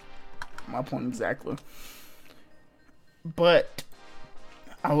 My point exactly. But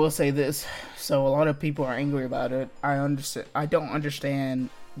I will say this. So a lot of people are angry about it. I don't understand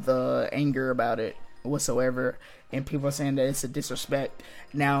the anger about it whatsoever. And people are saying that it's a disrespect.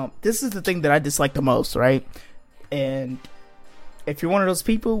 Now, this is the thing that I dislike the most, right? And if you're one of those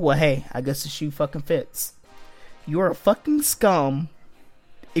people, well, hey, I guess the shoe fucking fits. You're a fucking scum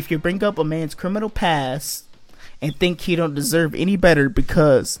if you bring up a man's criminal past and think he don't deserve any better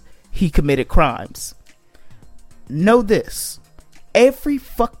because he committed crimes. Know this. Every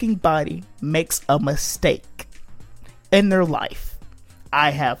fucking body makes a mistake in their life.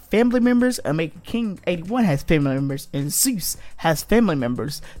 I have family members. American King 81 has family members. And Zeus has family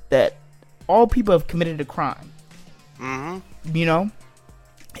members that all people have committed a crime. Mm-hmm. You know?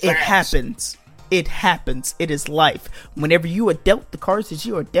 It happens. It happens. It is life. Whenever you are dealt the cards that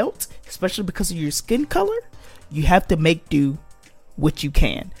you are dealt, especially because of your skin color, you have to make do what you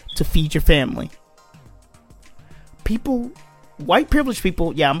can to feed your family. People, white privileged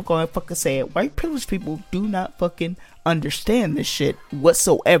people, yeah, I'm going to fucking say it. White privileged people do not fucking understand this shit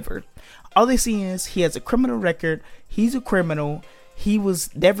whatsoever. All they see is he has a criminal record. He's a criminal. He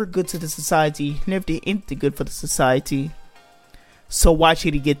was never good to the society. He never did anything good for the society. So why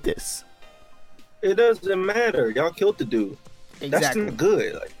should he get this? It doesn't matter. Y'all killed the dude. Exactly. That's not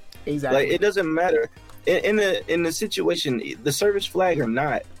good. Like, exactly. Like, it doesn't matter. In the situation, the service flag or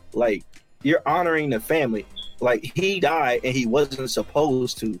not, like, you're honoring the family. Like, he died and he wasn't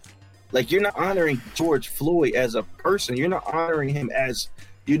supposed to. Like, you're not honoring George Floyd as a person. You're not honoring him as,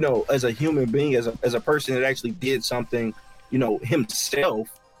 as a human being, as a person that actually did something, himself.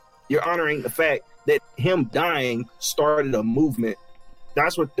 You're honoring the fact that him dying started a movement.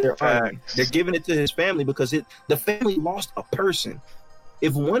 That's what they're honoring. They're giving it to his family because the family lost a person.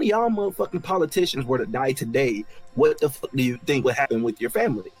 If one of y'all motherfucking politicians were to die today, what the fuck do you think would happen with your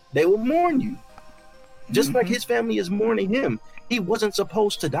family? They will mourn you. Just like his family is mourning him. He wasn't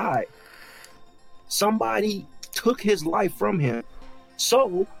supposed to die. Somebody took his life from him.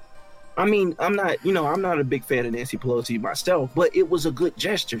 So, I mean, I'm not a big fan of Nancy Pelosi myself, but it was a good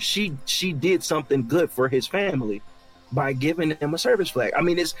gesture. She did something good for his family by giving him a service flag. I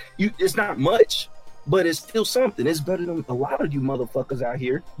mean, it's not much, but it's still something. It's better than a lot of you motherfuckers out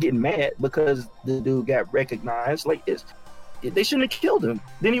here getting mad because the dude got recognized. Like, they shouldn't have killed him.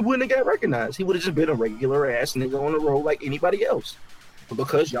 Then he wouldn't have got recognized. He would have just been a regular ass nigga on the road like anybody else. But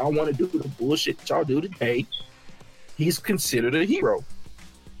because y'all want to do the bullshit that y'all do today, he's considered a hero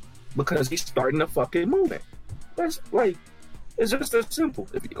because he's starting a fucking movement. That's like, it's just that simple.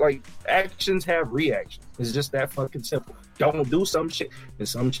 Like, actions have reactions. It's just that fucking simple. Don't do some shit and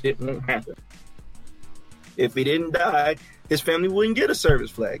some shit won't happen. If he didn't die, his family wouldn't get a service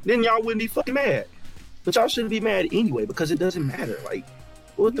flag. Then y'all wouldn't be fucking mad. But y'all shouldn't be mad anyway because it doesn't matter. Like,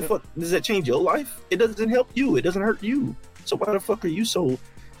 what the fuck? Does that change your life? It doesn't help you. It doesn't hurt you. So why the fuck are you so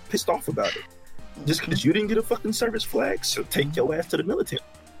pissed off about it? Just because you didn't get a fucking service flag, so take your ass to the military.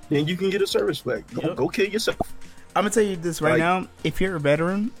 Then you can get a service flag. Go kill yourself. I'm going to tell you this right now. If you're a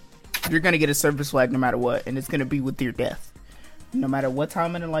veteran, you're going to get a service flag no matter what. And it's going to be with your death. No matter what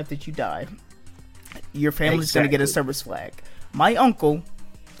time in your life that you die, your family's going to get a service flag. My uncle,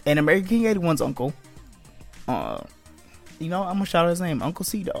 and American King 81's uncle, You know, I'm gonna shout out his name, Uncle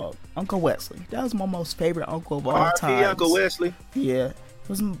C Dog, Uncle Wesley. That was my most favorite uncle of all time. Uncle Wesley. Yeah,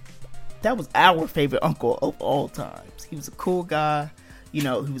 that was our favorite uncle of all times. He was a cool guy. You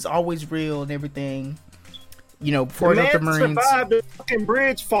know, he was always real and everything. You know, before he left the Marines, survived the fucking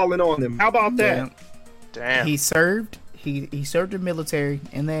bridge falling on him. How about that? Yeah. Damn. He served. He served the military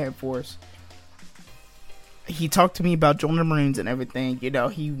in the Air Force. He talked to me about joining the Marines and everything. You know,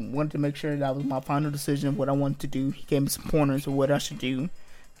 he wanted to make sure that was my final decision of what I wanted to do. He gave me some pointers of what I should do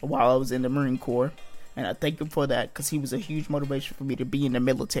while I was in the Marine Corps. And I thank him for that because he was a huge motivation for me to be in the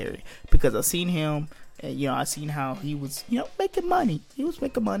military. Because I seen him, and, you know, I seen how he was, you know, making money. He was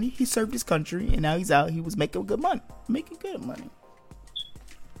making money. He served his country, and now he's out. He was making good money.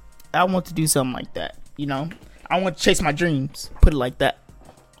 I want to do something like that, you know. I want to chase my dreams. Put it like that.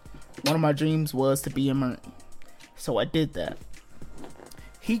 One of my dreams was to be a Marine. So I did that.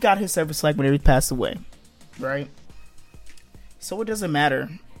 He got his service flag whenever he passed away. Right? So it doesn't matter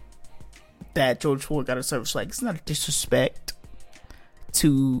that George Floyd got a service flag. It's not a disrespect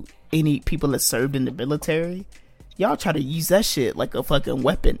to any people that served in the military. Y'all try to use that shit like a fucking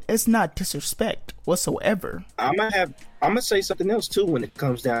weapon. It's not disrespect whatsoever. I'm gonna say something else too when it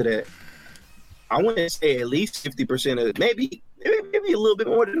comes down to that. I want to say at least 50% of maybe a little bit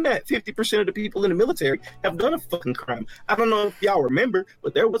more than that. 50% of the people in the military have done a fucking crime. I don't know if y'all remember,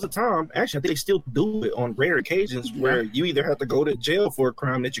 but there was a time, actually I think they still do it on rare occasions, where you either have to go to jail for a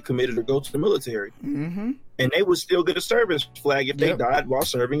crime that you committed or go to the military. Mm-hmm. And they would still get a service flag if they died while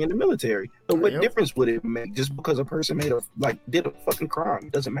serving in the military. So what difference would it make just because a person did a fucking crime?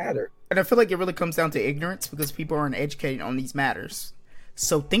 It doesn't matter. And I feel like it really comes down to ignorance because people aren't educated on these matters.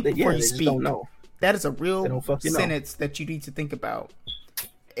 So think before you speak. Don't know. That is a real sentence that you need to think about.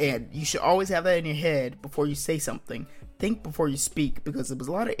 And you should always have that in your head before you say something. Think before you speak, because there was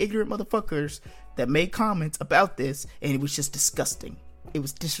a lot of ignorant motherfuckers that made comments about this, and it was just disgusting. It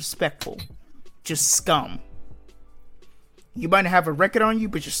was disrespectful. Just scum. You might have a record on you,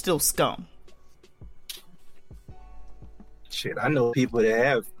 but you're still scum. Shit, I know people that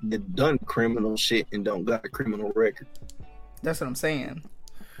have done criminal shit and don't got a criminal record. That's what I'm saying.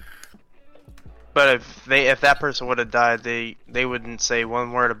 But if that person would have died, they wouldn't say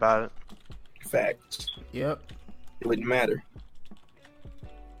one word about it. Facts. Yep. It wouldn't matter.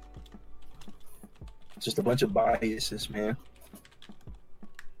 Just a bunch of biases, man.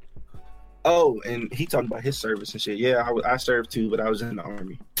 Oh, and he talked about his service and shit. Yeah, I served too, but I was in the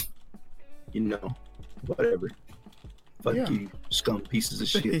Army. You know, whatever. Fuck you, scum pieces of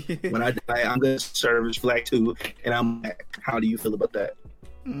shit. When I die, I'm gonna service flag too, and I'm back. How do you feel about that?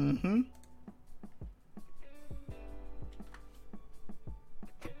 Mm-hmm.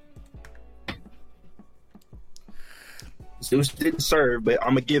 Zeus didn't serve, but I'm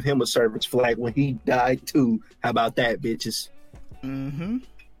gonna give him a service flag when he died too. How about that, bitches? Mm-hmm.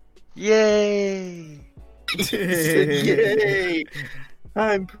 Yay! Yay!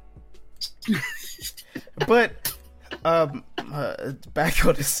 But back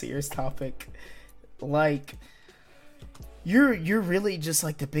on a serious topic, like you're really just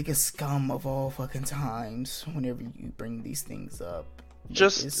like the biggest scum of all fucking times. Whenever you bring these things up,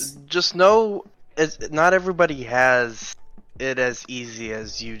 just know, not everybody has it as easy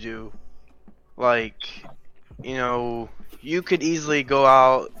as you do. Like, you know, you could easily go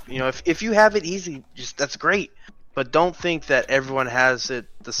out, you know, if you have it easy, just that's great. But don't think that everyone has it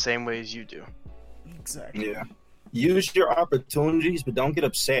the same way as you do. Exactly. Yeah. Use your opportunities, but don't get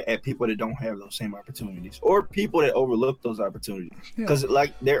upset at people that don't have those same opportunities or people that overlook those opportunities. Because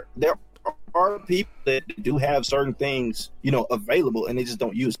like there are people that do have certain things, you know, available and they just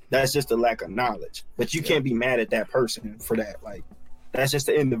don't use it. That's just a lack of knowledge. But you can't be mad at that person for that. Like, that's just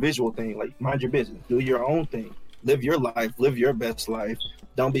an individual thing. Like, mind your business. Do your own thing. Live your life. Live your best life.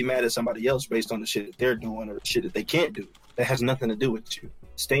 Don't be mad at somebody else based on the shit that they're doing or the shit that they can't do. That has nothing to do with you.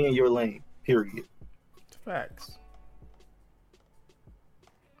 Stay in your lane, period. Facts.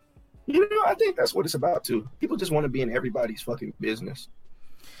 You know, I think that's what it's about, too. People just want to be in everybody's fucking business.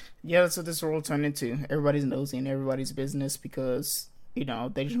 Yeah, that's what this world turned into. Everybody's nosy in everybody's business because, you know,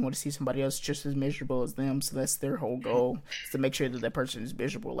 they just want to see somebody else just as miserable as them. So that's their whole goal, is to make sure that person is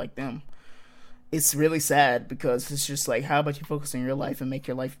miserable like them. It's really sad because it's just like, how about you focus on your life and make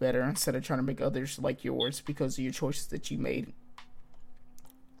your life better instead of trying to make others like yours because of your choices that you made.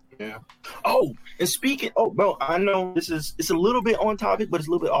 Yeah. Oh, and speaking, bro, I know it's a little bit on topic, but it's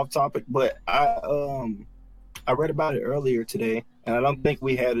a little bit off topic. But I read about it earlier today, and I don't think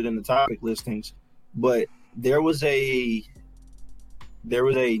we had it in the topic listings. But there was a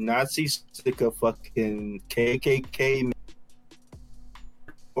Nazi sticker fucking KKK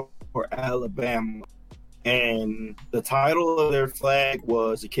for Alabama, And the title of their flag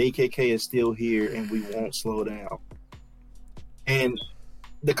was "The KKK is still here, and we won't slow down." And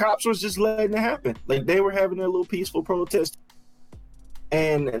the cops was just letting it happen. Like, they were having their little peaceful protest,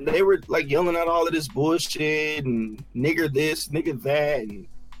 and they were like yelling out all of this bullshit and nigger this, nigger that,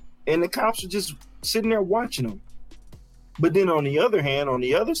 and the cops were just sitting there watching them. But then on the other hand, on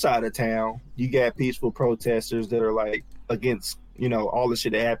the other side of town, you got peaceful protesters that are like against, all the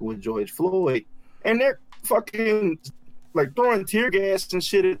shit that happened with George Floyd, and they're fucking like throwing tear gas and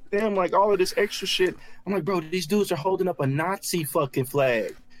shit at them, like all of this extra shit. I'm like, bro, these dudes are holding up a Nazi fucking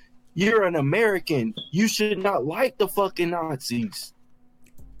flag. You're an American. You should not like the fucking Nazis.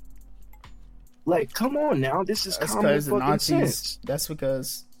 Like, come on now. This is common fucking sense. That's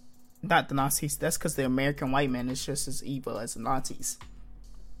because, not the Nazis, that's because the American white man is just as evil as the Nazis.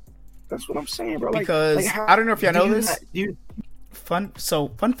 That's what I'm saying, bro. Because, I don't know if y'all know this. Fun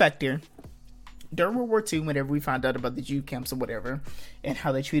fact here. During World War II, whenever we found out about the Jew camps or whatever, and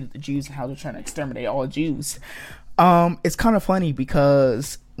how they treated the Jews and how they're trying to exterminate all Jews, it's kind of funny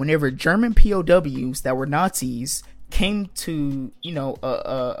because whenever German POWs that were Nazis came to,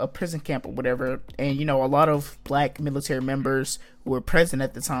 a prison camp or whatever, and, a lot of black military members were present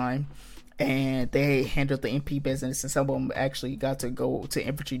at the time, and they handled the MP business, and some of them actually got to go to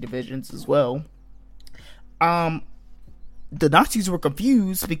infantry divisions as well. The Nazis were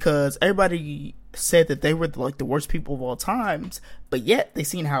confused because everybody said that they were like the worst people of all times, but yet they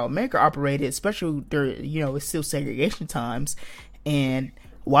seen how America operated, especially during, it's still segregation times. And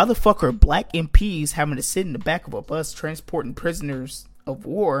why the fuck are black MPs having to sit in the back of a bus transporting prisoners of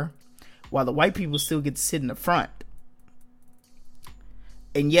war while the white people still get to sit in the front?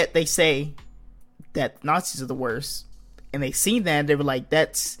 And yet they say that Nazis are the worst, and they seen that and they were like,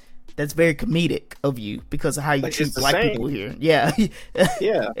 that's very comedic of you because of how you treat black people here. Yeah.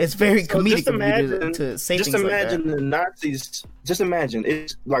 Yeah. It's very comedic of you to say things like that. Just imagine the Nazis. Just imagine.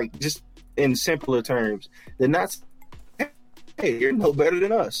 It's like, just in simpler terms, the Nazis, hey, you're no better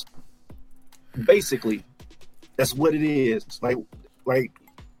than us. Basically. That's what it is. Like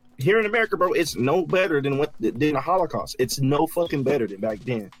here in America, bro, it's no better than the Holocaust. It's no fucking better than back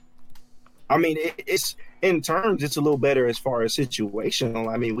then. I mean, it's in terms, it's a little better as far as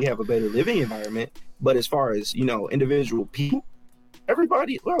situational. I mean, we have a better living environment, but as far as, individual people,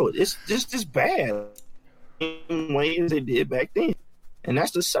 everybody, bro, it's just as bad in ways they did back then. And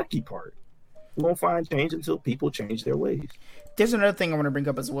that's the sucky part. We won't find change until people change their ways. There's another thing I want to bring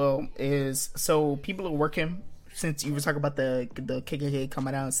up as well is, so people are working, since you were talking about the KKK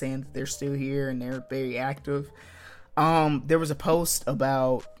coming out and saying that they're still here and they're very active. There was a post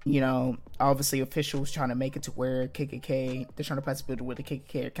about, obviously officials trying to make it to where KKK, they're trying to pass a bill where the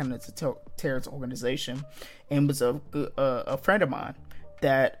KKK are kind of a terrorist organization, and was a friend of mine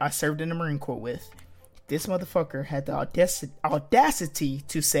that I served in the Marine Corps with. This motherfucker had the audacity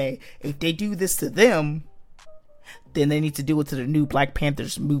to say, if they do this to them, then they need to do it to the new Black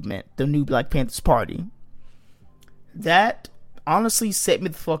Panthers movement, the new Black Panthers party. That honestly set me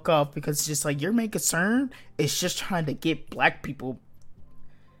the fuck off, because it's just like, your main concern is just trying to get black people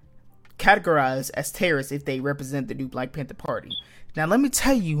categorized as terrorists if they represent the new Black Panther Party. Now let me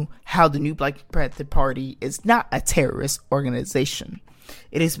tell you how the new Black Panther Party is not a terrorist organization.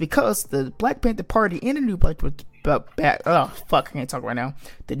 It is because the Black Panther Party and the new Black Panther the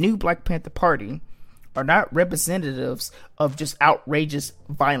new Black Panther Party are not representatives of just outrageous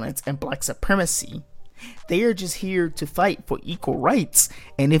violence and black supremacy. They are just here to fight for equal rights,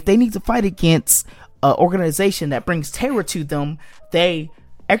 and if they need to fight against an organization that brings terror to them, they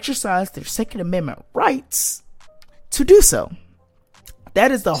exercise their Second Amendment rights to do so.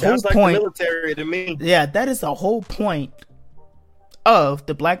 That is the whole point. The military to me. Yeah, that is the whole point of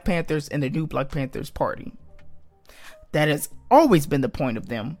the Black Panthers and the new Black Panthers Party. That has always been the point of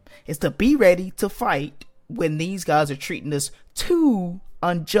them, is to be ready to fight when these guys are treating us too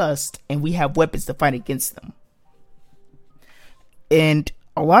unjust and we have weapons to fight against them. And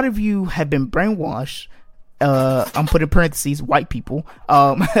a lot of you have been brainwashed, I'm putting parentheses, white people,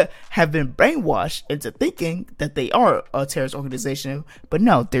 have been brainwashed into thinking that they are a terrorist organization, but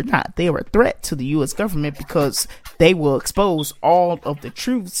no, they're not. They are a threat to the U.S. government because they will expose all of the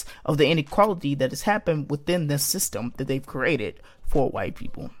truths of the inequality that has happened within the system that they've created for white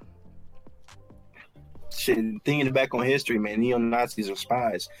people. Shit, thinking back on history, man, neo-Nazis are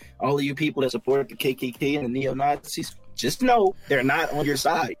spies. All of you people that support the KKK and the neo-Nazis, just know they're not on your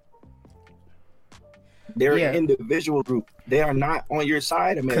side. They're an individual group. They are not on your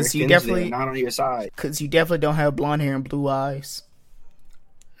side, Americans. They're not on your side. Because you definitely don't have blonde hair and blue eyes.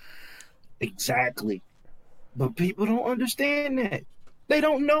 Exactly. But people don't understand that. They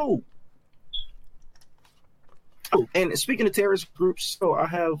don't know. So, and speaking of terrorist groups, so I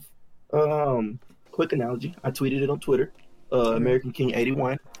have quick analogy. I tweeted it on Twitter. American King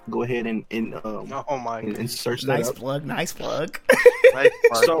 81. Go ahead and search that up. Nice plug. Nice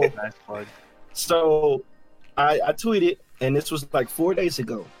plug. So I tweeted, and this was like 4 days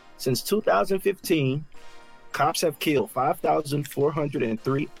ago. Since 2015, cops have killed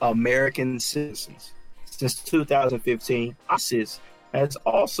 5,403 American citizens. Since 2015, ISIS has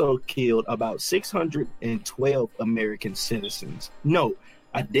also killed about 612 American citizens. No,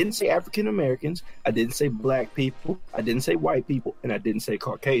 I didn't say African Americans, I didn't say black people, I didn't say white people, and I didn't say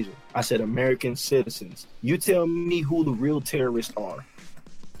Caucasian. I said American citizens. You tell me who the real terrorists are.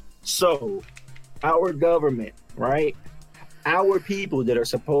 So, our government, right? Our people that are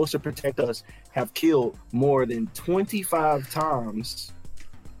supposed to protect us have killed more than 25 times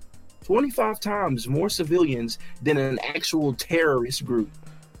more civilians than an actual terrorist group,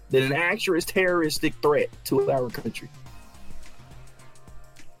 than an actual terroristic threat to our country.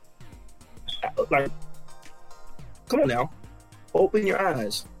 Like, come on now, open your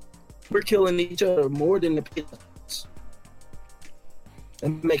eyes. We're killing each other more than the kids.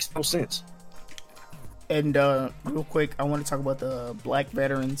 It makes no sense. And real quick, I want to talk about the black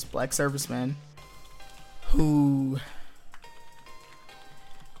veterans, black servicemen who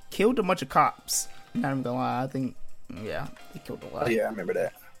killed a bunch of cops. Not even gonna lie, I think, yeah, they killed a lot. Oh, yeah, I remember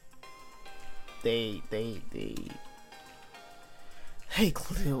that. They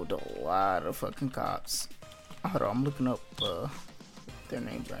killed a lot of fucking cops. Hold on, I'm looking up their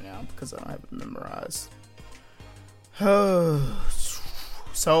names right now because I don't have it memorized.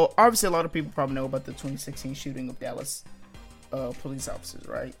 So obviously a lot of people probably know about the 2016 shooting of Dallas police officers,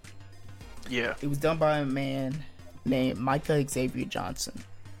 right? Yeah. It was done by a man named Micah Xavier Johnson.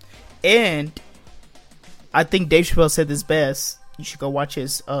 And I think Dave Chappelle said this best. You should go watch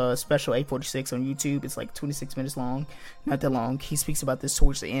his special 846 on YouTube. It's like 26 minutes long. Not that long. He speaks about this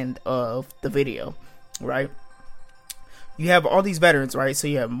towards the end of the video, right? You have all these veterans, right? So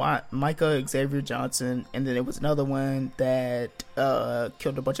you have Micah Xavier Johnson, and then there was another one that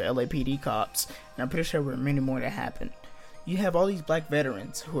killed a bunch of LAPD cops, and I'm pretty sure there were many more that happened. You have all these black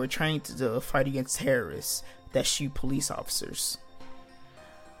veterans who are trained to fight against terrorists that shoot police officers.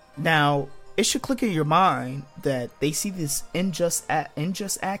 Now, it should click in your mind that they see this unjust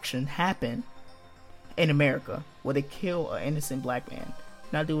action happen in America, where they kill an innocent black man,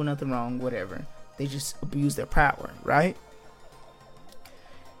 not doing nothing wrong, whatever. They just abuse their power, right?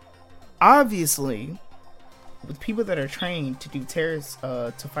 Obviously, with people that are trained to do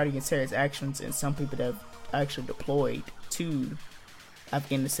to fight against terrorist actions, and some people that have actually deployed to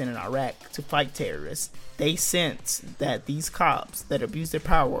Afghanistan and Iraq to fight terrorists, they sense that these cops that abuse their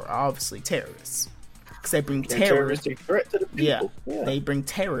power are obviously terrorists, because they bring terroristic threat to the people. Yeah, they bring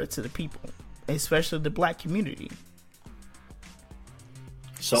terror to the people, especially the black community.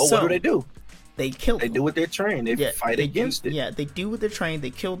 So what do? They kill them. They do what they're trained. They fight against it. Yeah, they do what they're trained. They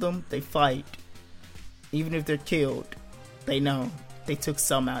kill them. They fight. Even if they're killed, they know they took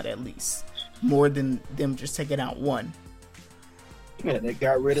some out at least. More than them just taking out one. Yeah, they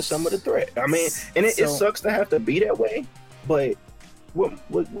got rid of some of the threat. I mean, and it sucks to have to be that way, but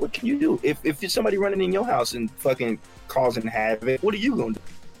what can you do? If there's somebody running in your house and fucking causing havoc, what are you going to do?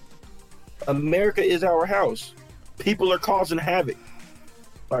 America is our house. People are causing havoc.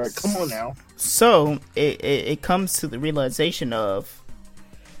 All right, come on now. So it comes to the realization of,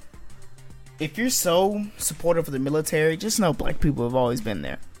 if you're so supportive of the military, just know black people have always been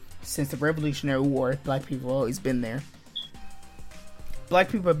there. Since the Revolutionary War, black people have always been there. Black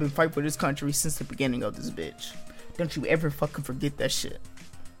people have been fighting for this country since the beginning of this bitch. Don't you ever fucking forget that shit.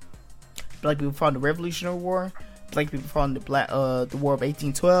 Black people fought in the Revolutionary War. Black people fought in the War of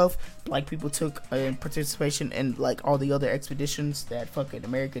 1812. Black people took participation in like all the other expeditions that fucking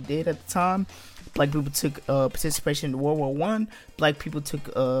America did at the time. Black people took participation in World War One. Black people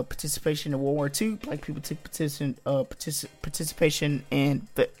took participation in World War Two. Black people took participation in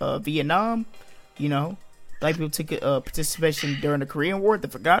Vietnam. You know, black people took participation during the Korean War, the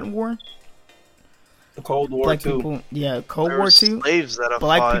Forgotten War. The Cold War black too. People, yeah, Cold War too. Slaves that have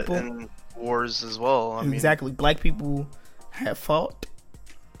black fought people in wars as well. I exactly. Black people have fought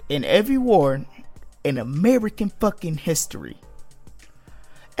in every war in American fucking history.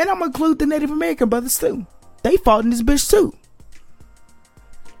 And I'm gonna include the Native American brothers too. They fought in this bitch too.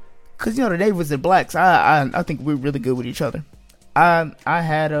 Cause you know the natives and blacks, I think we're really good with each other. I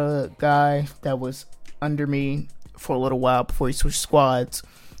had a guy that was under me for a little while before he switched squads.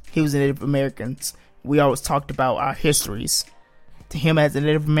 He was a Native American. We always talked about our histories. To him as a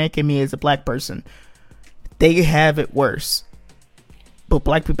Native American, me as a black person, they have it worse. But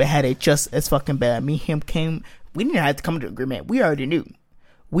black people had it just as fucking bad. Me and him We didn't have to come to an agreement. We already knew.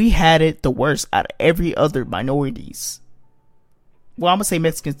 We had it the worst out of every other minorities. Well, I'm gonna say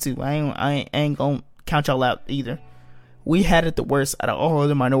Mexicans too. I ain't gonna count y'all out either. We had it the worst out of all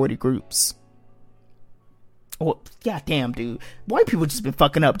other minority groups. Well, goddamn, dude. White people just been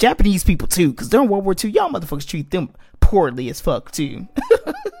fucking up. Japanese people too, because during World War II, y'all motherfuckers treat them poorly as fuck too.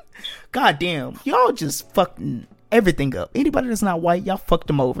 Goddamn, y'all just fucking everything up. Anybody that's not white, y'all fucked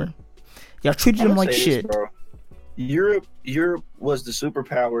them over. Y'all treated them like shit. This, Europe was the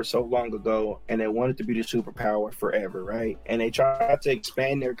superpower so long ago, and they wanted to be the superpower forever, right? And they tried to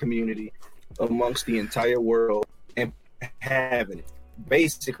expand their community amongst the entire world and having it.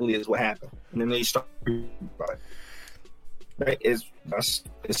 Basically, is what happened. And then they started. Right? It's as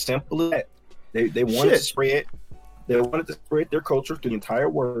simple as that. They wanted to spread. They wanted to spread their culture to the entire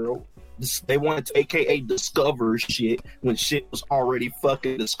world. They wanted to, AKA, discover shit when shit was already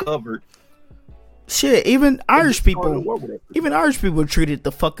fucking discovered. Shit, even Irish people treated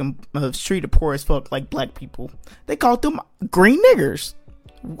the fucking treated poor as fuck like black people. They called them green niggers.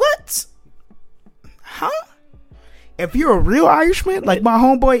 What? Huh? If you're a real Irishman, like my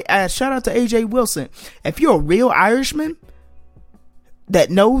homeboy, shout out to AJ Wilson. If you're a real Irishman that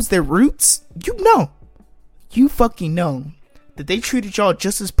knows their roots, you fucking know that they treated y'all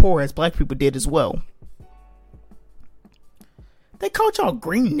just as poor as black people did as well. They called y'all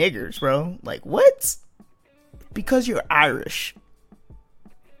green niggers, bro. Like, what? Because you're Irish.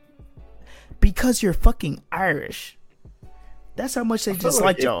 Because you're fucking Irish. That's how much they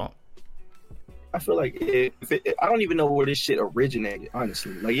dislike y'all. I feel like I don't even know where this shit originated,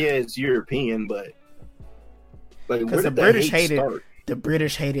 honestly. Like, yeah, it's European, but like, where did the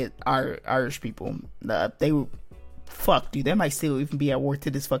British hated Irish people. They were fuck, dude. They might still even be at war to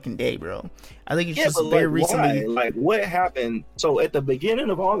this fucking day, bro. I think it's just very recently. Why? Like, what happened? So at the beginning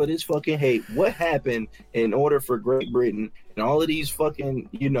of all of this fucking hate, what happened in order for Great Britain and all of these fucking,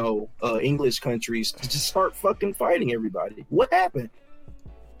 English countries to just start fucking fighting everybody? What happened?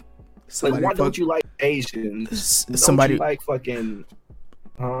 Like, why don't you like Asians? Somebody don't you like fucking,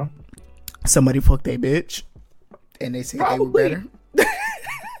 Somebody fucked a bitch, and they said they were better.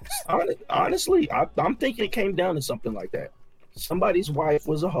 Honestly, I'm thinking it came down to something like that. Somebody's wife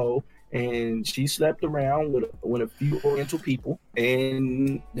was a hoe, and she slept around with a few Oriental people,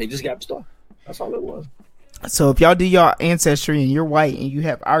 and they just got stuck. That's all it was. So if y'all do your ancestry and you're white and you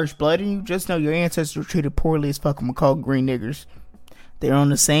have Irish blood in you, just know your ancestors were treated poorly as fuck. I'm called green niggers. They're on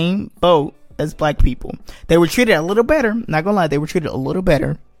the same boat as black people. They were treated a little better. Not gonna lie, they were treated a little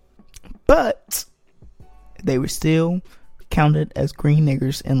better, but they were still counted as green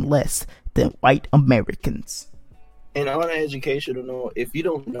niggers and less than white Americans. And on an educational note, if you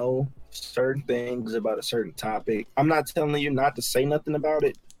don't know certain things about a certain topic, I'm not telling you not to say nothing about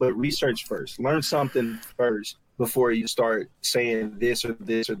it, but research first. Learn something first before you start saying this or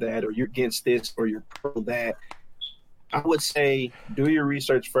that, or you're against this or you're pro that. I would say do your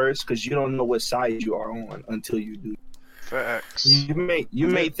research first, because you don't know what side you are on until you do. Facts. You may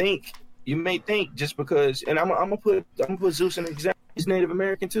think just because, and I'm gonna put Zeus in an example. He's Native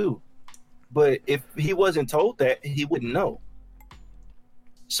American too, but if he wasn't told that, he wouldn't know.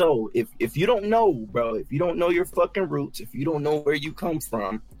 So if you don't know, bro, if you don't know your fucking roots, if you don't know where you come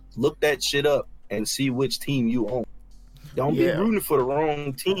from, look that shit up and see which team you own. Don't be rooting for the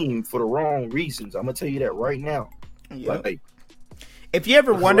wrong team for the wrong reasons. I'm gonna tell you that right now. Yeah. Like, if you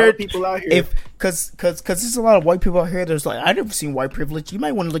ever wondered people out here, if because there's a lot of white people out here that's like, I never seen white privilege. You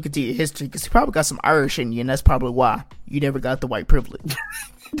might want to look into your history, because you probably got some Irish in you, and that's probably why you never got the white privilege.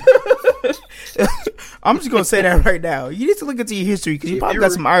 I'm just gonna say that right now. You need to look into your history, because you probably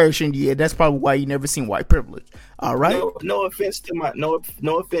got some Irish in you, and that's probably why you never seen white privilege. All right. No offense to my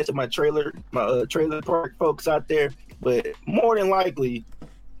trailer park folks out there, but more than likely,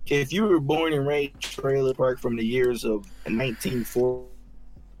 if you were born and raised trailer park from the years of 1940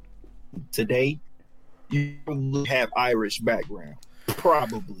 today, you have Irish background,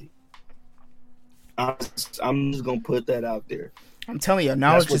 probably. I'm just gonna put that out there. I'm telling you,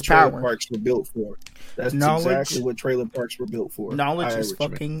 knowledge is power. Trailer parks were built for. That's exactly what trailer parks were built for. Knowledge is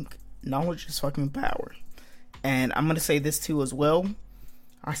fucking power. And I'm gonna say this too as well.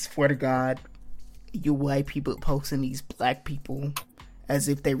 I swear to God, you white people posting these black people as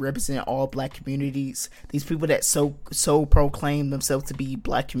if they represent all black communities. These people that so proclaim themselves to be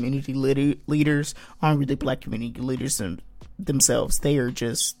black community leaders aren't really black community leaders themselves. They are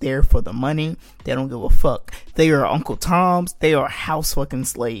just there for the money. They don't give a fuck. They are Uncle Toms. They are house fucking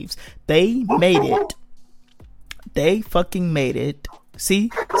slaves. They made it. They fucking made it. See?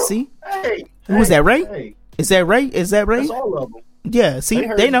 Was that right? Is that right? That's all of them. Yeah, see,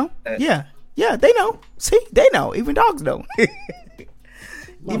 they know. Yeah. Yeah, they know. See, they know. Even dogs know.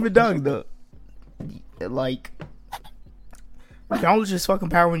 Even dogs know. Like, knowledge is fucking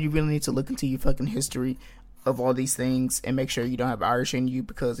power when you really need to look into your fucking history of all these things and make sure you don't have Irish in you.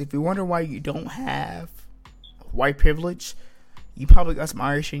 Because if you wonder why you don't have white privilege, you probably got some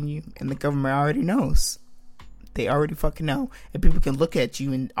Irish in you, and the government already knows. They already fucking know. And people can look at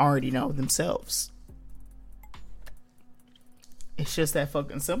you and already know themselves. It's just that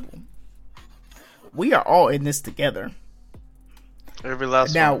fucking simple. We are all in this together. Every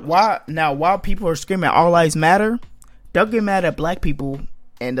last now, one. While people are screaming all lives matter, don't get mad at black people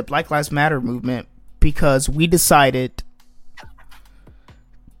and the Black Lives Matter movement because we decided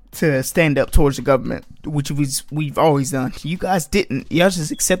to stand up towards the government, which we've always done. You guys didn't. Y'all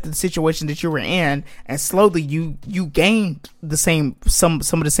just accepted the situation that you were in, and slowly you gained the same some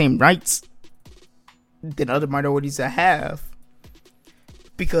of the same rights than other minorities that have,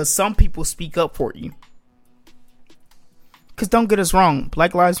 because some people speak up for you. Because don't get us wrong,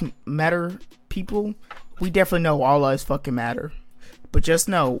 Black Lives Matter people, we definitely know all lives fucking matter, but just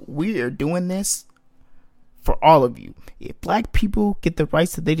know we are doing this for all of you. If black people get the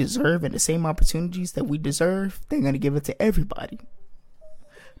rights that they deserve and the same opportunities that we deserve, they're gonna give it to everybody.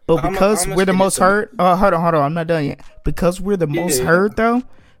 But because we're the most heard, hold on, I'm not done yet. Because we're the most heard, though,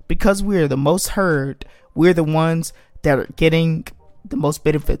 because we're the most heard, we're the ones that are getting the most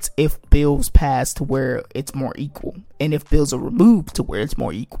benefits if bills pass to where it's more equal, and if bills are removed to where it's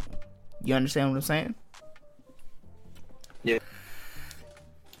more equal. You understand what I'm saying? Yeah.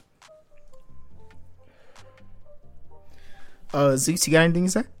 Zeus, you got anything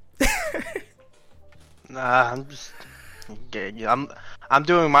to say? Nah, I'm just I'm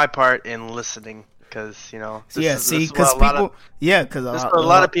doing my part in listening, because because a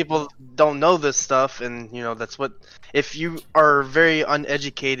lot of people don't know this stuff, and that's what, if you are very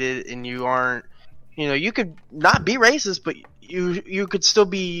uneducated and you aren't, you could not be racist, but you could still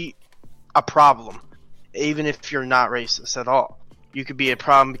be a problem, even if you're not racist at all. You could be a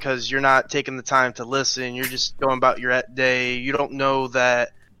problem because you're not taking the time to listen. You're just going about your day. You don't know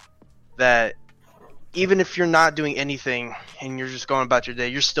that even if you're not doing anything and you're just going about your day,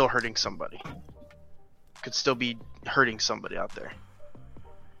 you're still hurting somebody. Could still be hurting somebody out there.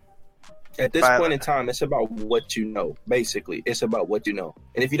 At this point in time, it's about what you know. Basically, it's about what you know.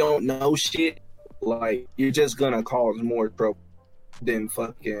 And if you don't know shit, like, you're just gonna cause more trouble than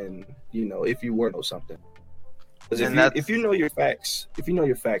fucking, if you were to know something. Because if you know your facts,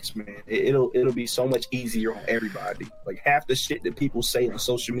 man, it'll be so much easier on everybody. Like, half the shit that people say on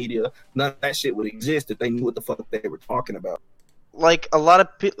social media, none of that shit would exist if they knew what the fuck they were talking about. Like, a lot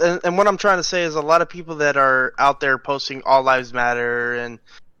of people, and what I'm trying to say is, a lot of people that are out there posting all lives matter, and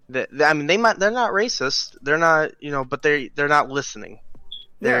they're not racist, they're not, but they're not listening.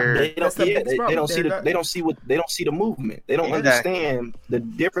 They don't see the movement. They don't understand the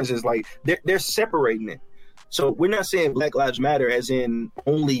differences. Like, they're separating it. So we're not saying Black Lives Matter as in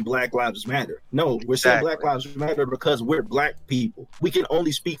only Black Lives Matter. No, we're saying Black Lives Matter because we're black people. We can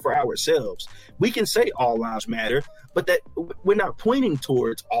only speak for ourselves. We can say all lives matter, but that we're not pointing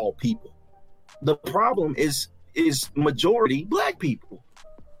towards all people. The problem is majority black people.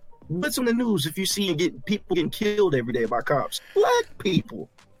 What's on the news if you see people getting killed every day by cops? Black people.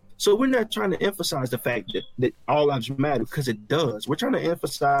 So we're not trying to emphasize the fact that all lives matter, because it does. We're trying to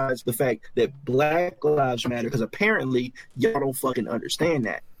emphasize the fact that Black Lives Matter, because apparently y'all don't fucking understand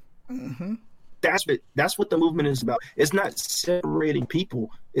that. Mm-hmm. That's what the movement is about. It's not separating people.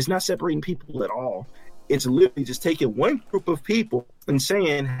 It's not separating people at all. It's literally just taking one group of people and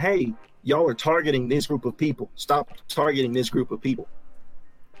saying, hey, y'all are targeting this group of people. Stop targeting this group of people.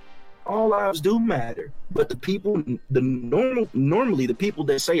 All lives do matter, but the people, normally the people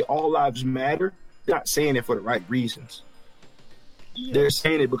that say all lives matter, they're not saying it for the right reasons. Yeah. They're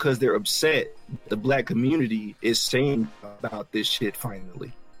saying it because they're upset the black community is saying about this shit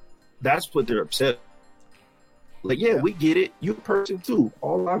finally. That's what they're upset. Like, yeah, we get it. You're a person too.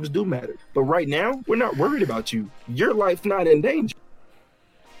 All lives do matter. But right now, we're not worried about you. Your life's not in danger.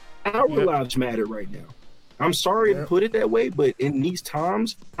 Our lives matter right now. I'm sorry to put it that way, but in these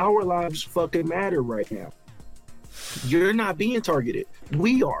times, our lives fucking matter right now. You're not being targeted.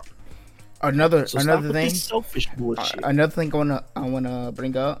 We are. Another thing. Selfish bullshit. Another thing I wanna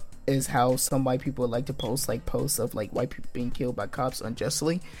bring up is how some white people like to post posts of white people being killed by cops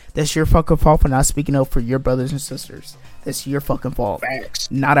unjustly. That's your fucking fault for not speaking up for your brothers and sisters. That's your fucking fault.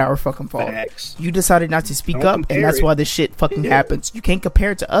 Facts. Not our fucking fault. Facts. You decided not to speak up, and that's why this shit fucking happens. You can't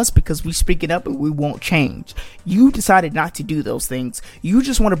compare it to us because we speaking up and we won't change. You decided not to do those things. You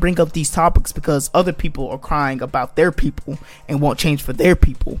just want to bring up these topics because other people are crying about their people and won't change for their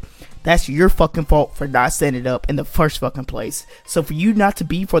people. that's your fucking fault for not standing up in the first fucking place. So for you not to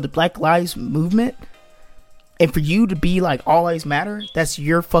be for the Black Lives Movement, and for you to be like all lives matter, that's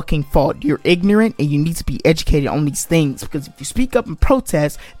your fucking fault. You're ignorant and you need to be educated on these things, because if you speak up and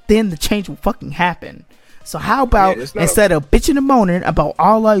protest, then the change will fucking happen. So how about instead of bitching and moaning about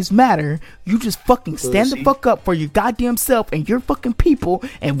all lives matter, you just fucking stand the fuck up for your goddamn self and your fucking people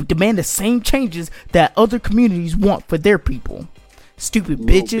and demand the same changes that other communities want for their people. Stupid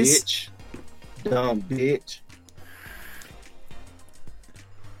bitches. Bitch. Dumb bitch.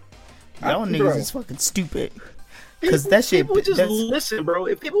 Y'all niggas is fucking stupid. Cause that shit. People just listen, bro.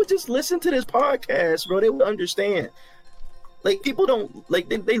 If people just listen to this podcast, bro, they would understand. Like, people don't like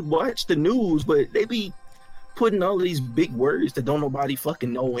they watch the news, but they be putting all of these big words that don't nobody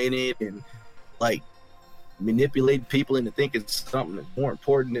fucking know in it, and like manipulate people into thinking something that's more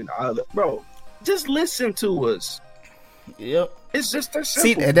important than other. Bro, just listen to us. Yep. It's just that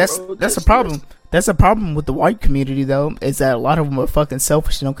simple. See, that's a problem. Listen. That's a problem with the white community, though, is that a lot of them are fucking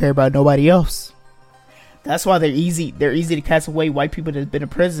selfish and don't care about nobody else. That's why they're easy to cast away. White people that's been in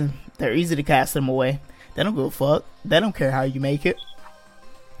prison, they're easy to cast them away. They don't give a fuck. They don't care how you make it.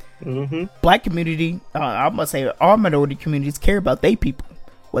 Mm-hmm. Black community, I must say, all minority communities care about their people.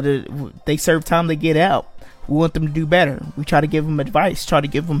 Whether they serve time, they get out. We want them to do better. We try to give them advice, try to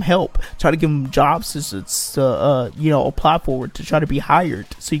give them help, try to give them jobs to apply for, to try to be hired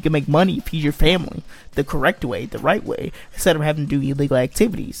so you can make money, feed your family the correct way, the right way, instead of having to do illegal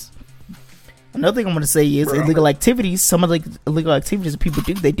activities. Another thing I'm going to say is illegal activities. Some of the illegal activities that people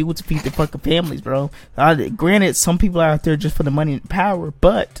do, they do it to feed their fucking families, bro. Granted, some people are out there just for the money and power,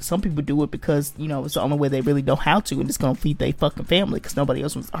 but some people do it because, it's the only way they really know how to, and it's going to feed their fucking family because nobody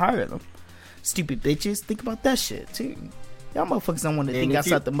else wants to hire them. Stupid bitches. Think about that shit, too. Y'all motherfuckers don't want to think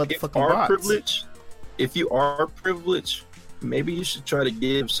outside the motherfucking box. If you are privileged, maybe you should try to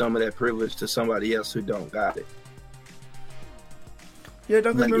give some of that privilege to somebody else who don't got it. Yeah,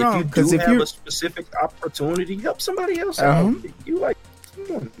 don't get me wrong. Because if you have a specific opportunity, help somebody else out. You like,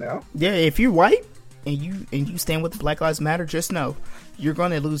 come on now. Yeah, if you're white and you stand with the Black Lives Matter, just know you're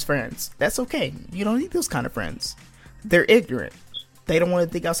going to lose friends. That's okay. You don't need those kind of friends. They're ignorant. They don't want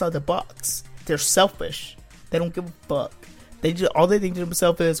to think outside the box. They're selfish. They don't give a fuck. All they think to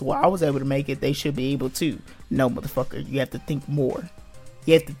themselves is, well, I was able to make it, they should be able to. No, motherfucker, you have to think more.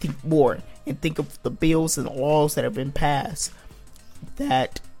 You have to think more and think of the bills and the laws that have been passed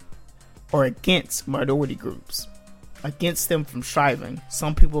that are against minority groups, against them from striving.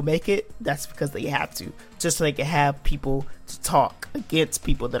 Some people make it, that's because they have to, just so they can have people to talk against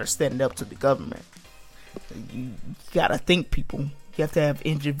people that are standing up to the government. You gotta think, people. You have to have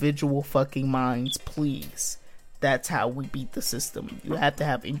individual fucking minds, please. That's how we beat the system. You have to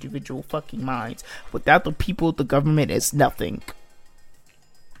have individual fucking minds. Without the people, the government is nothing.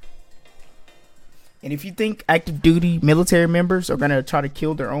 And if you think active duty military members are gonna try to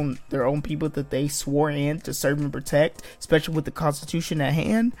kill their own people that they swore in to serve and protect, especially with the Constitution at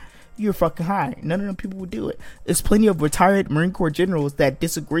hand, you're fucking high. None of them people would do it. There's plenty of retired Marine Corps generals that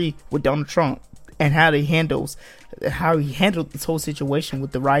disagree with Donald Trump and how he handled this whole situation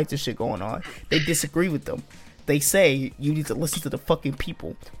with the riots and shit going on. They disagree with them. They say you need to listen to the fucking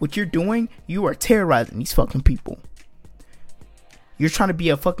people. What you're doing, you are terrorizing these fucking people. You're trying to be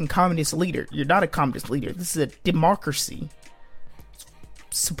a fucking communist leader. You're not a communist leader. This is a democracy.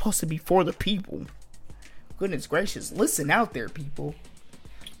 It's supposed to be for the people. Goodness gracious. Listen out there, people.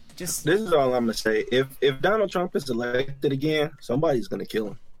 This is all I'm going to say. If Donald Trump is elected again, somebody's going to kill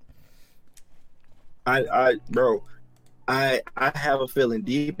him. I have a feeling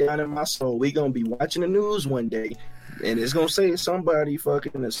deep down in my soul we're going to be watching the news one day and it's going to say somebody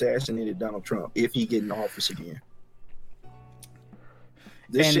fucking assassinated Donald Trump if he get in office again.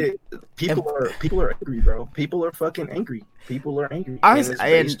 People are angry, bro. People are fucking angry. People are angry. I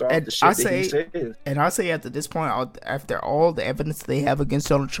say after this point, after all the evidence they have against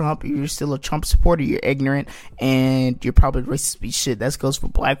Donald Trump, you're still a Trump supporter. You're ignorant, and you're probably racist piece of shit. That goes for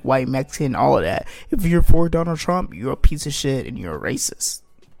black, white, Mexican, all of that. If you're for Donald Trump, you're a piece of shit and you're a racist.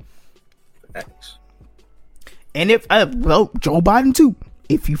 Thanks. And if Joe Biden too.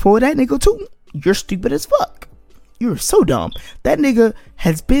 If you for that nigga too, you're stupid as fuck. You're so dumb. That nigga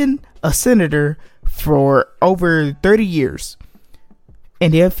has been a senator for over 30 years.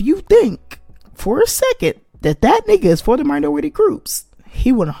 And if you think for a second that nigga is for the minority groups,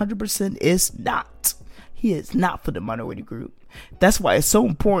 he 100% is not. He is not for the minority group. That's why it's so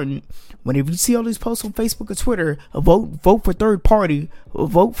important whenever you see all these posts on Facebook or Twitter, vote for third party,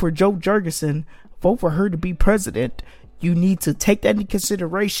 vote for Joe Jurgensen, vote for her to be president. You need to take that into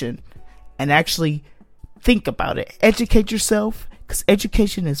consideration and actually Think about it. Educate yourself, because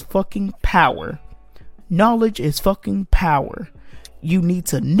education is fucking power. Knowledge is fucking power. You need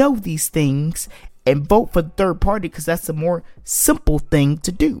to know these things and vote for the third party, because that's the more simple thing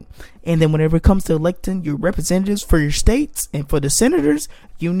to do. And then whenever it comes to electing your representatives for your states and for the senators,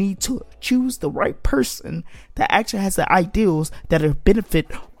 you need to choose the right person that actually has the ideals that will benefit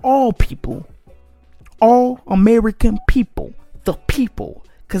all people, all American people, the people,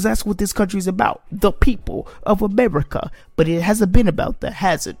 because that's what this country is about, the people of America. But it hasn't been about that,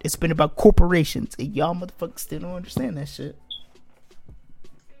 has it? It's been about corporations, and y'all motherfuckers still don't understand that shit.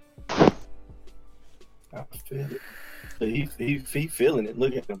 I feel it. He feeling it.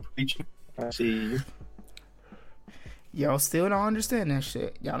 Look at him preaching. I see you. Y'all still don't understand that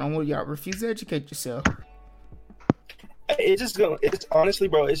shit. Y'all refuse to educate yourself. It's honestly,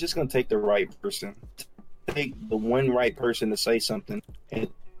 bro, it's just gonna take the right person. Take the one right person to say something and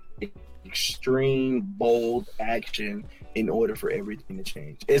extreme bold action in order for everything to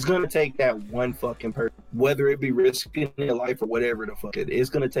change. It's gonna take that one fucking person, whether it be risking their life or whatever the fuck it's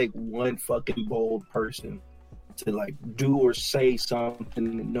gonna take one fucking bold person to like do or say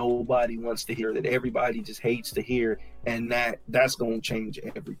something that nobody wants to hear, that everybody just hates to hear, and that's gonna change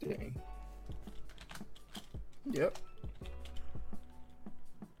everything. Yep.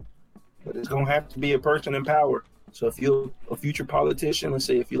 But it's gonna have to be a person in power. So if you're a future politician, let's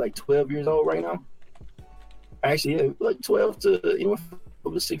say if you're like 12 years old right now, actually, yeah, like 12 to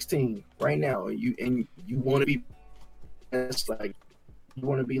over 16 right now, and you want to be, it's like you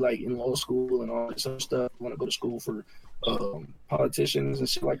want to be like in law school and all this other stuff. You want to go to school for politicians and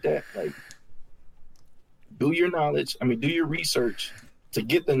shit like that. Like, do your research to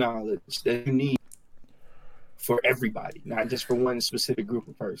get the knowledge that you need for everybody, not just for one specific group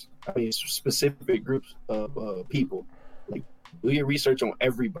of person. Specific groups of people. Like, do your research on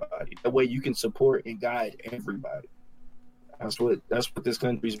everybody. That way you can support and guide everybody. That's what this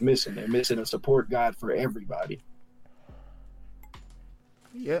country's missing. They're missing a support guide for everybody.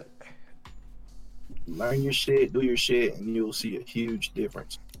 Yep. Learn your shit, do your shit, and you'll see a huge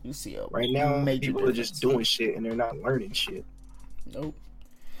difference. You see a right now, major people difference. are just doing shit and they're not learning shit. Nope.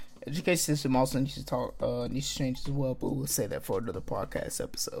 Education system also needs to change as well, but we'll say that for another podcast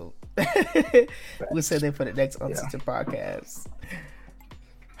episode. We'll say that for the next Uncensored podcast.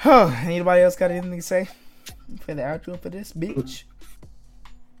 Anybody else got anything to say for the outro for this bitch?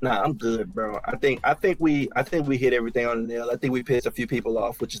 Nah, I'm good, bro. I think we hit everything on the nail. I think we pissed a few people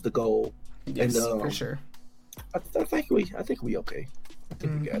off, which is the goal. Yes, and, for sure. I think we okay. I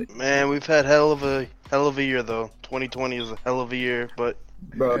think we got it. Man, we've had hell of a year though. 2020 is a hell of a year, but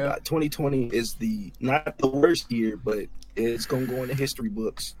bro, 2020 is not the worst year, but it's gonna go in the history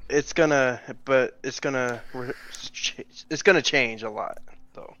books. It's gonna change a lot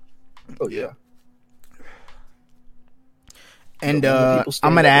though. Oh yeah. And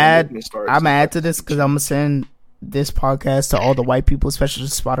I'm gonna add to this because I'm gonna send this podcast to all the white people, especially the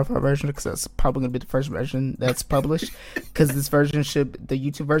Spotify version, because that's probably gonna be the first version that's published. Because the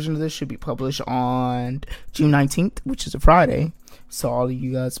YouTube version of this should be published on June 19th, which is a Friday. So all of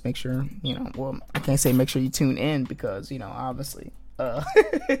you guys, make sure I can't say make sure you tune in because obviously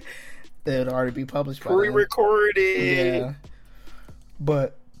they'll already be published. Pre-recorded. Yeah,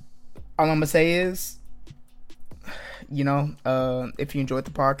 but all I'm gonna say is, if you enjoyed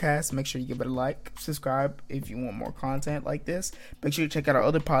the podcast, make sure you give it a like, subscribe if you want more content like this. Make sure you check out our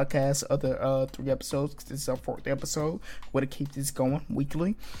other podcasts, other 3 episodes, because this is our 4th episode. We're to keep this going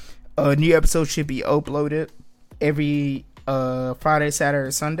weekly. New episodes should be uploaded every Friday, Saturday,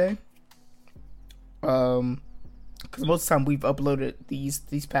 or Sunday. Because most of the time we've uploaded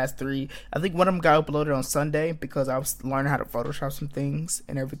these past 3. I think one of them got uploaded on Sunday because I was learning how to Photoshop some things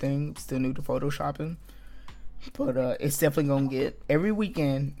and everything. Still new to Photoshopping. But it's definitely gonna get every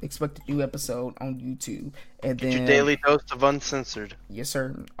weekend. Expect a new episode on YouTube, and then your daily dose of Uncensored. Yes,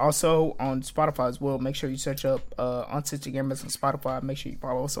 sir. Also on Spotify as well. Make sure you search up Uncensored Gamers on Spotify. Make sure you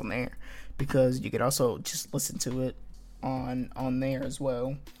follow us on there because you can also just listen to it on there as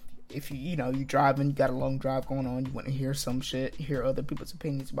well. If you're driving, you got a long drive going on, you want to hear some shit, hear other people's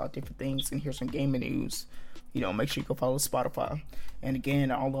opinions about different things, and hear some gaming news. Make sure you go follow Spotify. And again,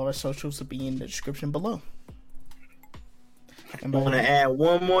 all of our socials will be in the description below. I want to add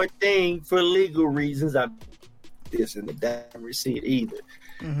one more thing for legal reasons. I this in the damn receipt either.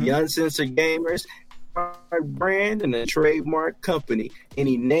 Mm-hmm. The Uncensored Gamers are a brand and a trademark company.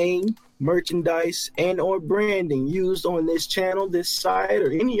 Any name, merchandise, and or branding used on this channel, this site,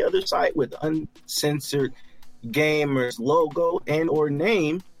 or any other site with Uncensored Gamers logo and or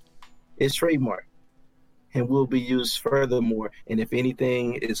name is trademark. and will be used furthermore. And if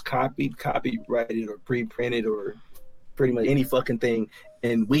anything is copied, copyrighted, or pre-printed, or pretty much any fucking thing,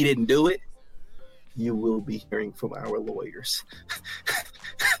 and we didn't do it, you will be hearing from our lawyers.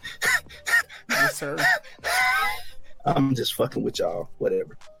 Yes, sir. I'm just fucking with y'all.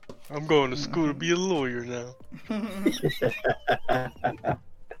 Whatever. I'm going to school to be a lawyer now.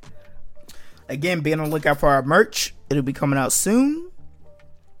 Again, be on the lookout for our merch. It'll be coming out soon.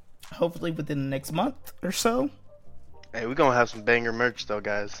 Hopefully within the next month or so. Hey, we're going to have some banger merch, though,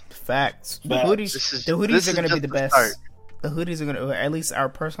 guys. Facts. The hoodies are going to be the best. Start. The hoodies are going to, at least our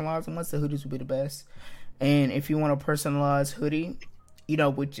personalized ones, the hoodies will be the best. And if you want a personalized hoodie, you know,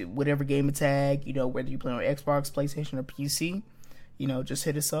 with whatever gamer tag, you know, whether you play on Xbox, PlayStation, or PC, you know, just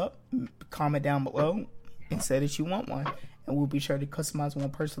hit us up, comment down below, and say that you want one. And we'll be sure to customize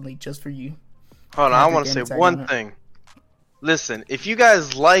one personally just for you. Hold on, I want to say one thing. Listen, if you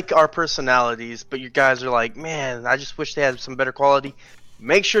guys like our personalities, but you guys are like, man, I just wish they had some better quality,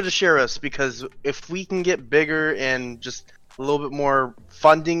 make sure to share us, because if we can get bigger and just a little bit more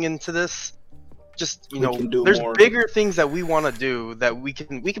funding into this, just, you know, there's bigger things that we want to do that we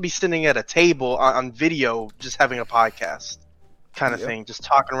could be sitting at a table on video, just having a podcast kind of thing, just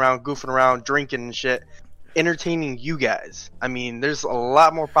talking around, goofing around, drinking and shit, entertaining you guys. I mean, there's a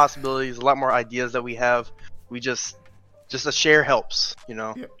lot more possibilities, a lot more ideas that we have. We just a share helps, you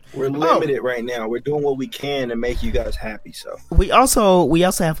know. We're limited right now. We're doing what we can to make you guys happy. So we also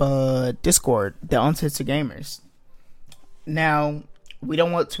have a Discord, the Uncensored Gamers. Now, we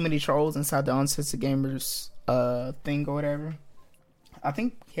don't want too many trolls inside the Uncensored Gamers thing or whatever. I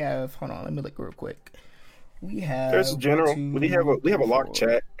think we have. Hold on, let me look real quick. We have. There's a general. We have a lock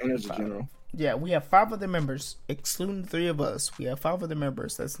chat, and there's a general. Yeah, we have 5 other members, excluding the 3 of us. We have 5 other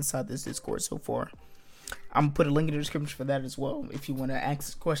members that's inside this Discord so far. I'm gonna put a link in the description for that as well. If you want to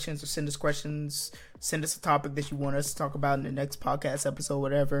ask questions or send us questions, send us a topic that you want us to talk about in the next podcast episode,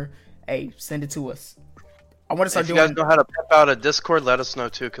 whatever. Hey, send it to us. I want to start doing. If you guys know how to pimp out a Discord, let us know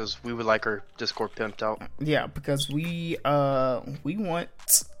too, because we would like our Discord pimped out. Yeah, because we definitely want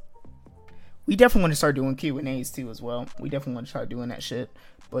to start doing Q&As too as well. We definitely want to start doing that shit.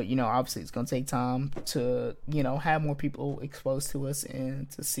 But, you know, obviously it's going to take time to, you know, have more people exposed to us and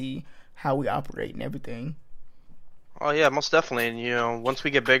to see how we operate and everything. Oh, yeah, most definitely. And, you know, once we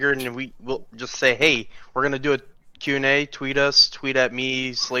get bigger, and we'll just say, hey, we're going to do a Q&A, tweet us, tweet at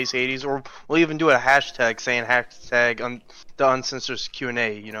me, Slays80s, or we'll even do a hashtag saying hashtag the Uncensored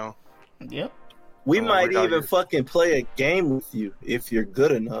Q&A, you know? Yep. We might even fucking play a game with you if you're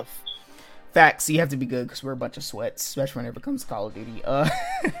good enough. Facts, you have to be good because we're a bunch of sweats, especially whenever it comes to Call of Duty.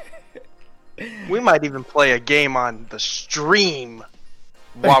 We might even play a game on the stream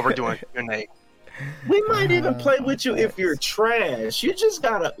while we're doing Q&A. We might even play with you if you're trash. You just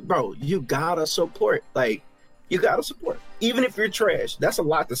gotta, bro, you gotta support. Like, you gotta support. Even if you're trash. That's a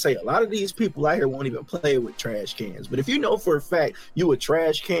lot to say. A lot of these people out here won't even play with trash cans. But if you know for a fact you a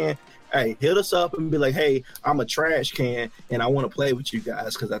trash can, hey, hit us up and be like, hey, I'm a trash can and I want to play with you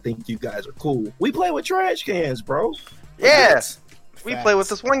guys because I think you guys are cool. We play with trash cans, bro. Yes. We play with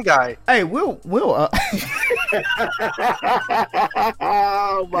this one guy. Hey, we'll oh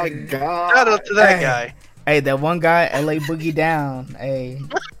my god. Shout out to that guy. Hey, that one guy, LA Boogie Down.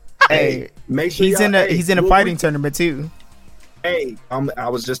 Hey, make sure he's in a fighting tournament too. Hey, I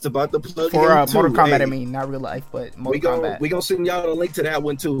was just about to plug for Mortal Kombat. I mean, not real life, but Mortal Kombat. We gonna send y'all a link to that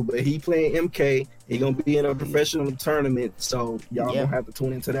one too. But he playing MK. He gonna be in a professional tournament, so y'all gonna have to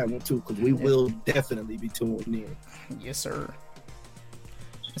tune into that one too, because we will definitely be tuning in. Yes, sir.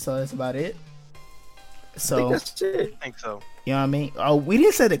 So that's about it. So I think that's it. I think so. You know what I mean? Oh, we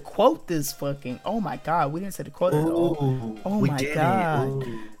didn't say to quote this fucking. Oh my god, we didn't say to quote it. Oh my god.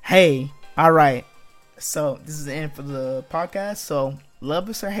 Hey, all right. So this is the end for the podcast. So love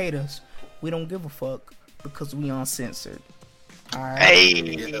us or hate us, we don't give a fuck because we uncensored. All right.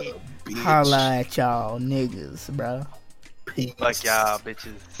 Hey, holla at y'all niggas, bro. Fuck y'all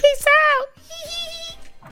bitches. Peace.